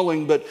Lord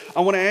calling. But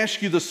I want to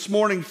ask you this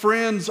morning,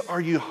 friends,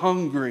 are you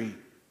hungry?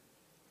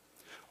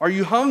 Are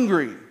you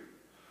hungry?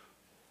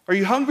 Are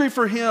you hungry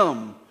for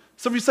him?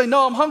 Some of you say,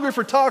 no, I'm hungry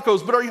for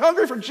tacos, but are you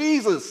hungry for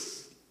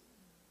Jesus?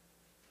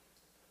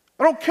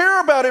 I don't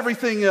care about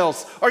everything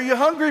else. Are you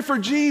hungry for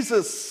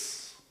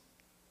Jesus?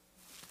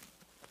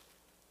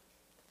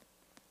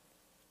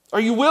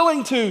 Are you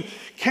willing to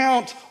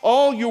count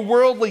all your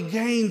worldly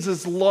gains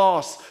as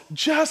loss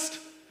just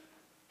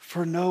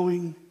for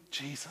knowing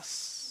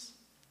Jesus?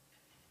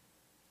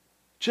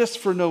 Just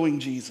for knowing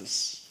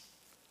Jesus.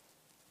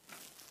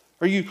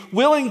 Are you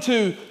willing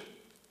to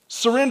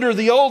surrender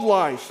the old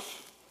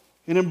life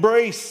and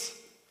embrace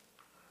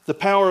the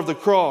power of the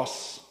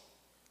cross?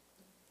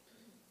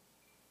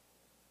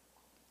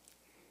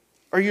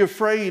 Are you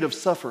afraid of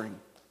suffering?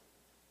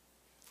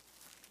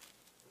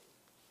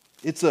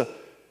 It's a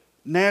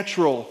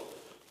natural,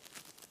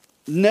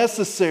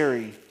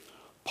 necessary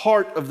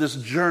part of this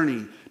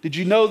journey. Did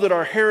you know that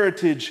our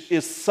heritage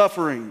is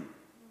suffering?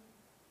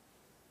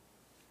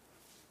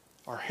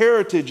 Our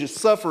heritage is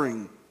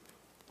suffering.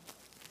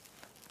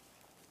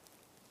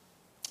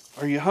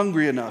 Are you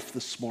hungry enough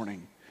this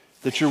morning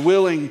that you're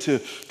willing to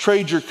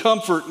trade your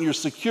comfort and your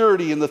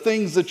security and the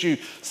things that you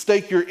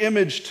stake your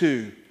image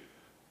to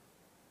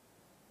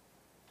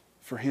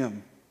for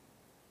him?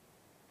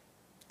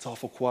 It's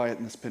awful quiet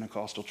in this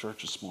Pentecostal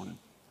church this morning.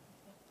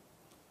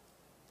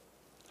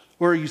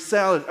 Or are you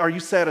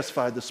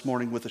satisfied this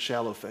morning with a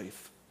shallow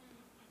faith?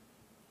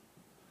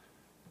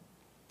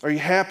 Are you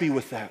happy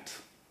with that?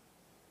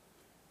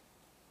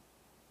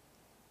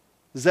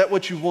 Is that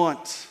what you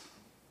want?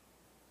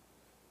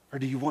 Or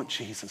do you want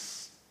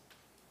Jesus?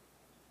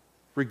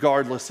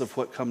 Regardless of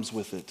what comes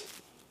with it.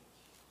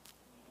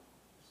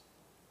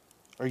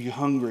 Are you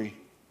hungry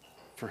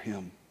for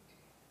him?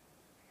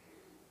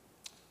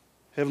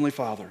 Heavenly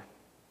Father,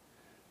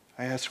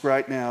 I ask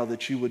right now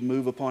that you would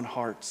move upon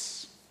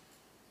hearts.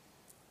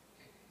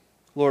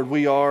 Lord,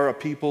 we are a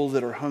people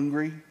that are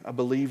hungry. I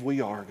believe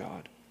we are,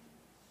 God.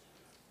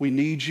 We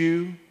need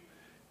you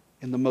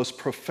in the most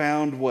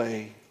profound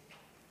way.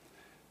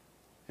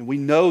 And we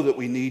know that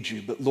we need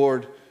you, but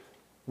Lord,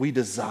 we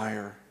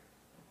desire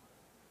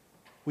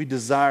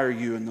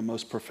you in the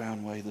most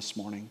profound way this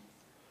morning.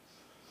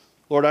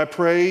 Lord, I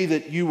pray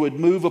that you would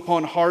move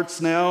upon hearts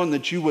now and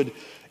that you would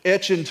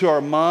etch into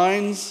our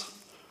minds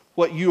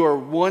what you are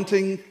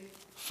wanting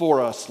for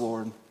us,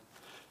 Lord.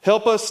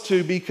 Help us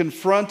to be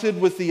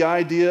confronted with the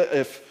idea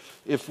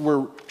if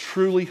we're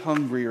truly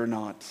hungry or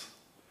not.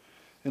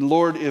 And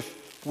Lord,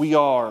 if we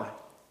are,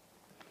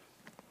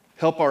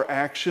 help our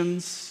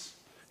actions,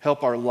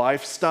 help our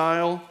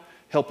lifestyle,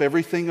 help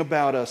everything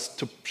about us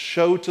to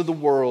show to the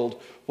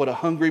world what a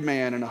hungry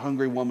man and a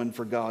hungry woman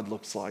for God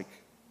looks like.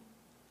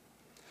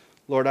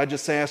 Lord, I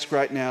just ask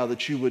right now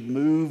that you would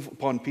move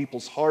upon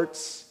people's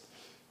hearts,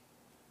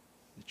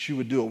 that that you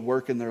would do a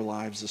work in their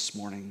lives this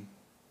morning.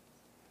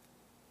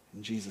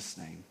 In Jesus'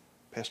 name.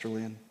 Pastor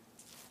Lynn.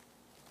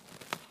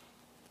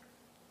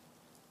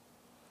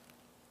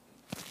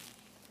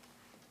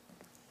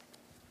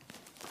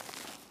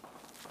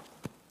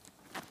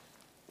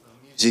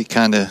 Music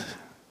kind of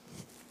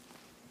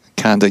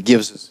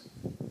gives us.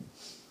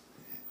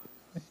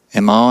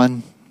 Am I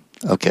on?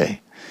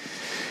 Okay.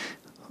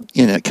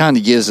 It kind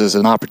of gives us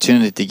an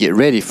opportunity to get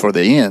ready for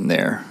the end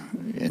there.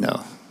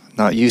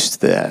 Not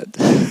used to that.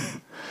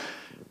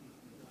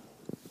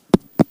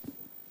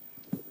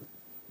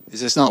 Is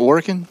this not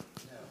working?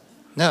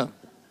 No.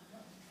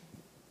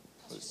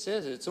 Well, it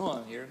says it's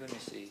on here. Let me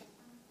see.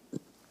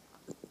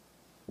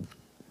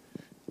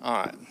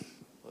 All right.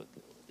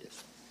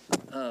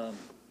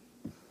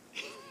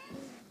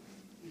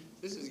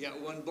 This has got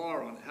one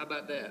bar on it. How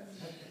about that?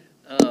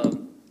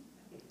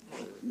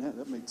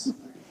 That makes...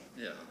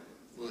 Yeah.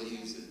 We'll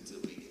use it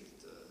until we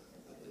get a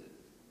bit.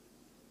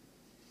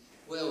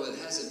 Well, it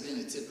hasn't been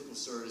a typical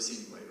service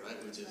anyway,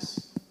 right? We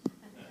just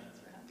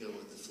go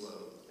with the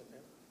flow.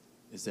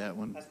 Is that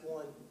one? That's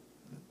one.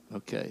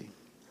 Okay.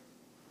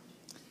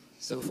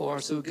 So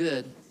far, so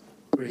good.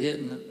 We're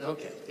hitting.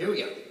 Okay, here we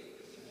go.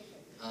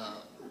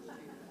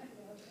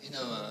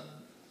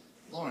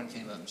 Lauren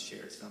came up and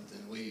shared something.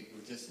 We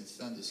were just in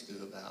Sunday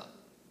school about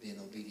being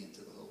obedient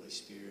to the Holy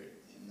Spirit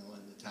and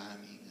knowing the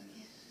timing.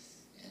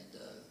 And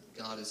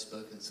God has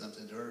spoken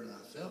something to her, and I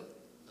felt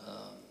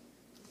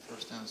for the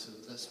first time, I said,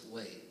 let's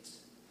wait.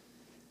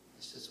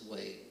 Let's just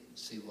wait and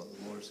see what the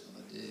Lord's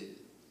going to do.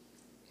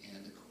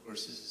 And, of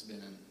course, this has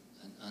been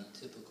an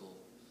untypical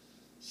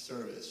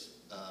service.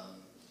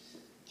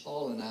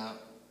 Paul and I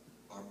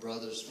are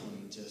brothers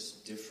from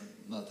just different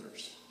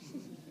mothers.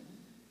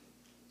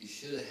 You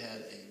should have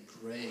had a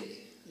gray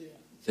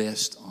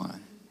vest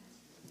on.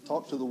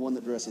 Talk to the one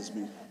that dresses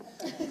me.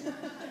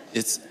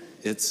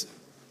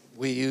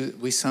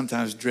 We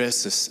sometimes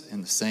dress this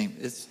in the same.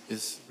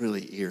 It's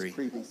really eerie. It's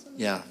creepy.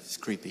 Yeah, it's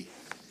creepy.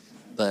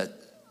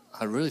 But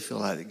I really feel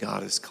like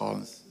God is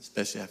calling,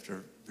 especially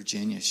after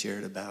Virginia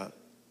shared about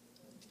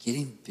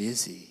getting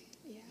busy,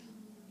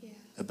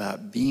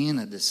 about being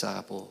a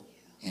disciple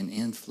and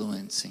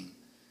influencing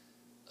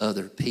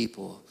other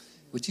people.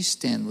 Would you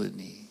stand with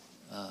me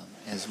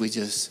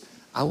as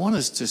I want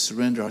us to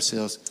surrender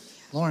ourselves.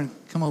 Lauren,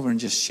 come over and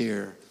just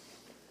share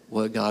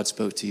what God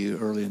spoke to you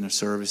early in the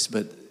service.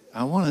 But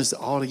I want us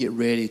all to get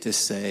ready to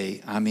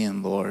say, I'm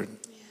in, Lord.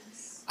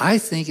 Yes. I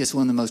think it's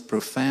one of the most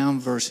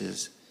profound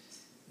verses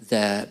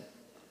that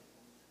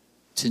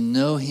to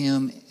know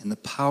him and the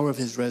power of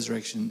his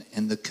resurrection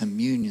and the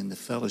communion, the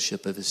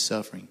fellowship of his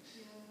suffering,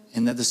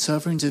 and that the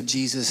sufferings of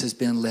Jesus has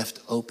been left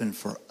open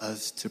for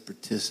us to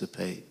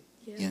participate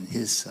in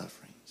his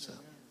suffering. So,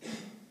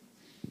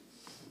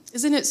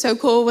 isn't it so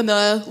cool when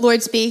the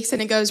Lord speaks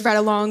and it goes right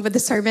along with the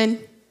sermon?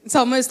 It's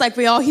almost like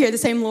we all hear the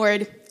same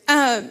Lord.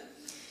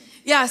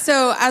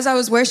 So as I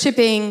was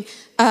worshiping,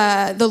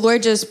 the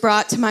Lord just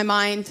brought to my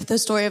mind the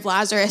story of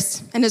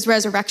Lazarus and his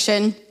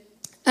resurrection.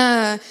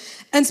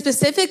 And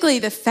specifically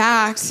the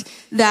fact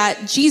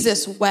that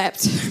Jesus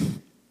wept.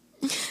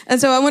 And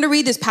so I want to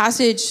read this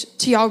passage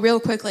to y'all real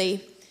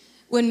quickly.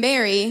 When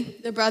Mary,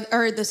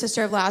 the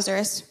sister of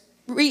Lazarus,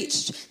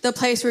 reached the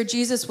place where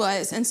Jesus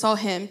was and saw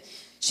him,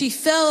 she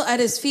fell at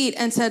his feet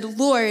and said,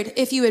 Lord,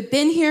 if you had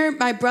been here,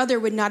 my brother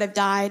would not have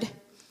died.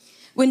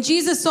 When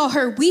Jesus saw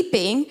her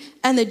weeping,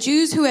 and the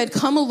Jews who had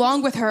come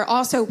along with her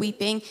also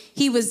weeping,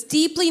 he was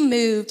deeply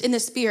moved in the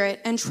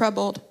spirit and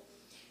troubled.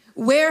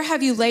 Where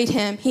have you laid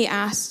him? He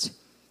asked.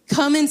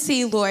 Come and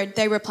see, Lord,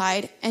 they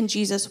replied, and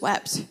Jesus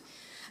wept.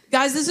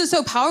 Guys, this is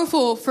so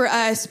powerful for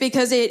us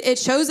because it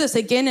shows us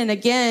again and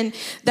again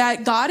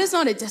that God is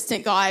not a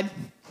distant God.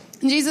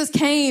 Jesus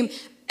came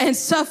and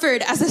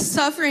suffered as a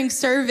suffering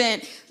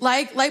servant,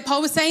 like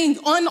Paul was saying,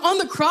 on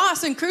the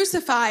cross and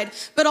crucified,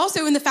 but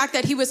also in the fact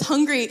that he was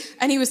hungry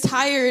and he was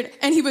tired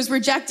and he was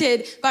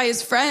rejected by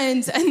his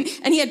friends and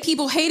he had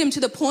people hate him to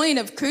the point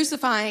of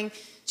crucifying.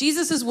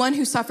 Jesus is one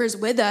who suffers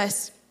with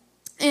us.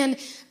 And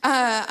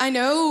I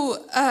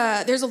know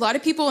there's a lot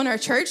of people in our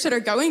church that are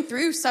going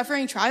through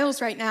suffering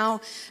trials right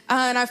now.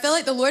 And I feel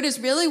like the Lord is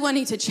really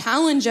wanting to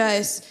challenge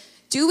us.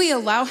 Do we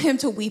allow him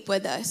to weep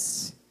with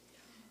us?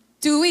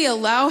 Do we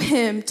allow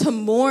him to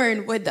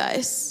mourn with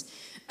us?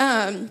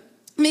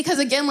 Because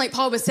again, like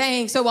Paul was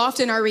saying, so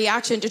often our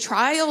reaction to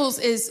trials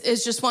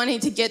is just wanting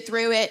to get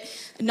through it,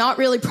 not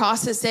really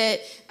process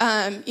it.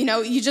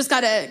 You just got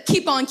to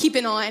keep on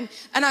keeping on.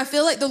 And I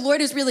feel like the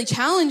Lord is really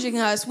challenging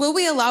us. Will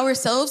we allow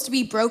ourselves to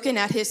be broken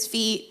at his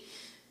feet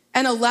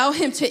and allow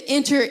him to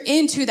enter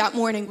into that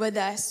mourning with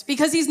us?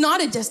 Because he's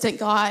not a distant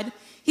God.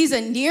 He's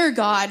a near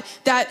God.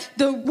 That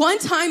the one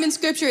time in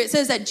scripture it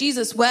says that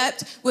Jesus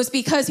wept was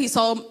because he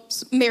saw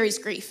Mary's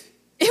grief.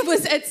 It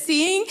was at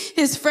seeing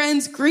his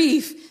friend's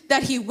grief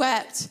that he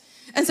wept.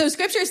 And so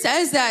scripture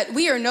says that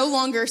we are no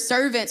longer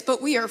servants,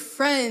 but we are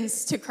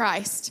friends to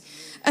Christ.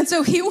 And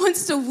so he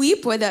wants to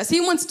weep with us. He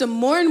wants to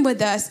mourn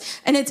with us.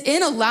 And it's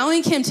in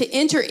allowing him to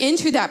enter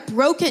into that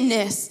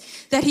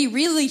brokenness that he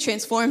really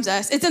transforms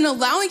us. It's in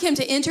allowing him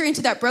to enter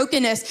into that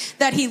brokenness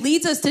that he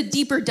leads us to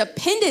deeper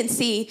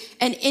dependency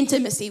and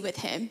intimacy with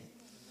him.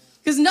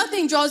 Because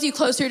nothing draws you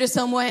closer to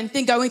someone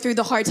than going through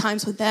the hard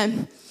times with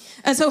them.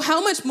 And so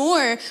how much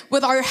more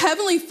with our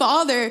Heavenly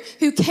Father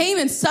who came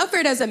and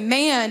suffered as a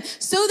man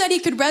so that he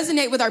could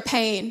resonate with our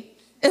pain.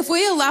 If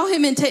we allow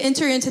him to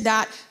enter into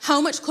that,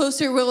 how much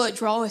closer will it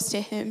draw us to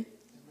him?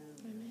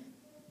 Amen.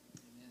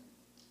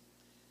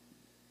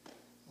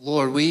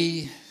 Lord,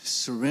 we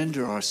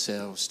surrender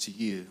ourselves to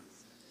you.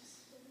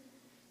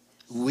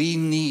 We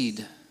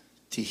need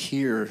to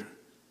hear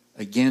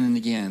again and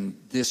again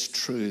this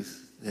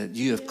truth that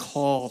you have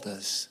called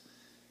us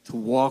to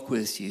walk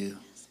with you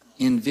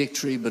in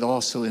victory, but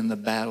also in the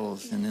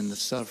battles and in the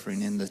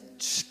suffering, in the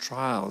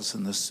trials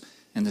and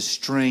the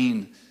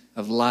strain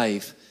of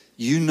life.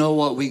 You know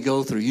what we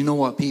go through. You know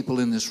what people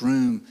in this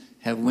room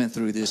have went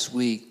through this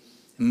week.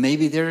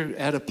 Maybe they're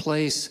at a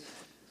place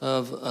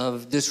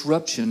of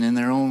disruption in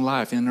their own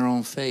life, in their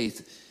own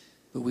faith.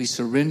 But we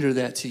surrender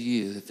that to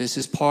you. If this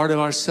is part of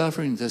our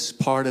suffering, this is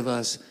part of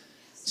us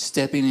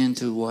stepping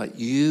into what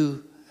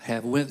you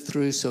have went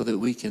through so that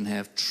we can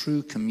have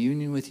true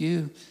communion with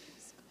you.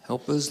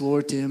 Help us,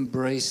 Lord, to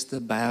embrace the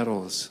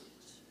battles.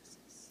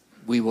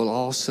 We will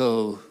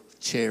also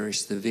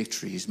cherish the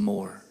victories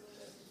more.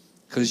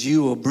 Because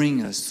you will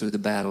bring us through the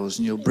battles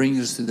and you'll bring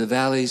us through the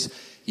valleys.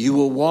 You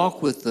will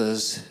walk with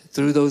us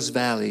through those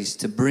valleys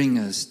to bring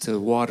us to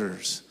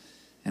waters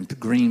and to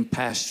green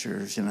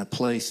pastures and a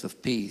place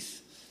of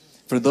peace.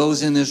 For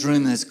those in this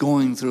room that's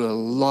going through a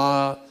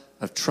lot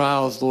of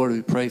trials, Lord,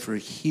 we pray for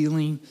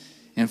healing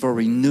and for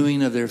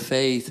renewing of their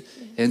faith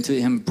and to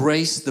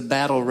embrace the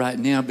battle right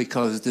now,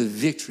 because the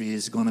victory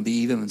is going to be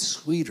even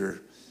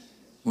sweeter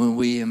when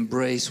we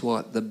embrace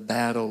what the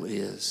battle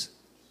is.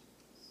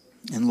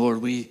 And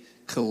Lord, we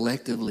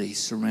collectively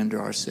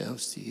surrender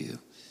ourselves to you.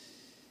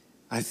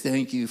 I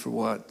thank you for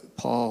what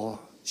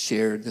Paul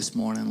shared this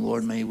morning.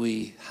 Lord, may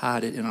we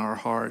hide it in our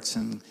hearts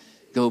and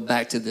go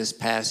back to this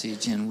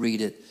passage and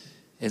read it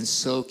and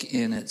soak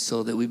in it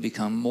so that we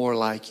become more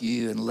like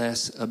you and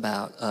less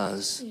about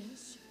us. Yes.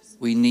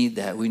 We need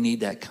that. We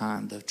need that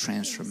kind of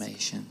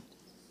transformation.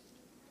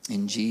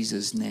 In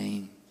Jesus'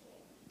 name,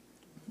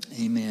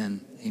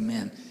 amen.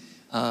 Amen.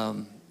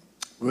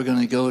 We're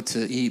going to go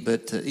to eat,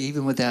 but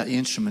even without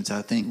instruments,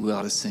 I think we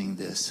ought to sing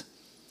this.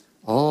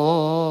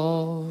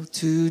 All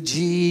to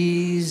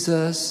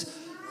Jesus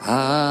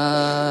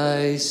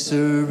I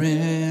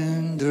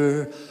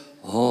surrender,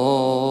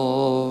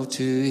 all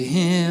to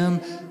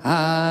him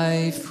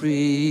I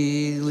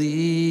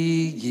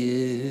freely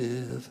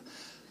give.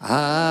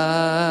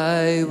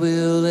 I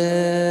will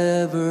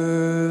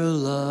ever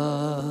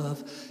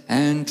love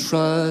and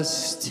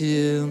trust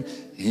him,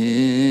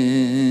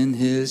 in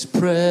his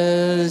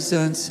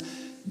presence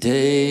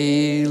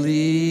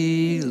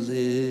daily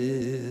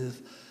live.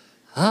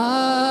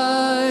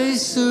 I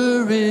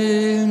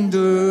surrender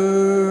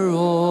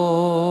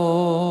all.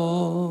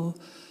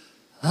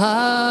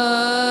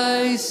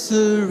 I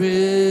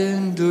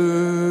surrender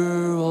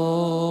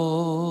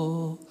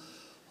all.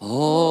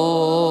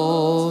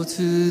 All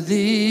to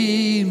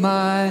thee,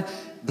 my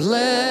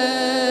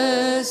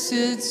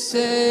blessed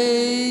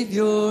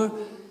Savior,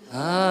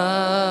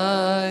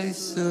 I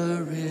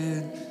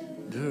surrender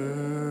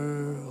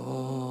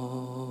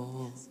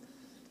all.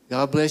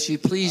 God bless you.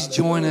 Please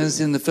join us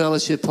in the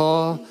fellowship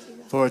hall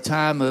for a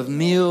time of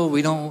meal.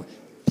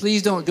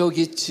 Please don't go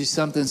get you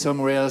something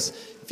somewhere else.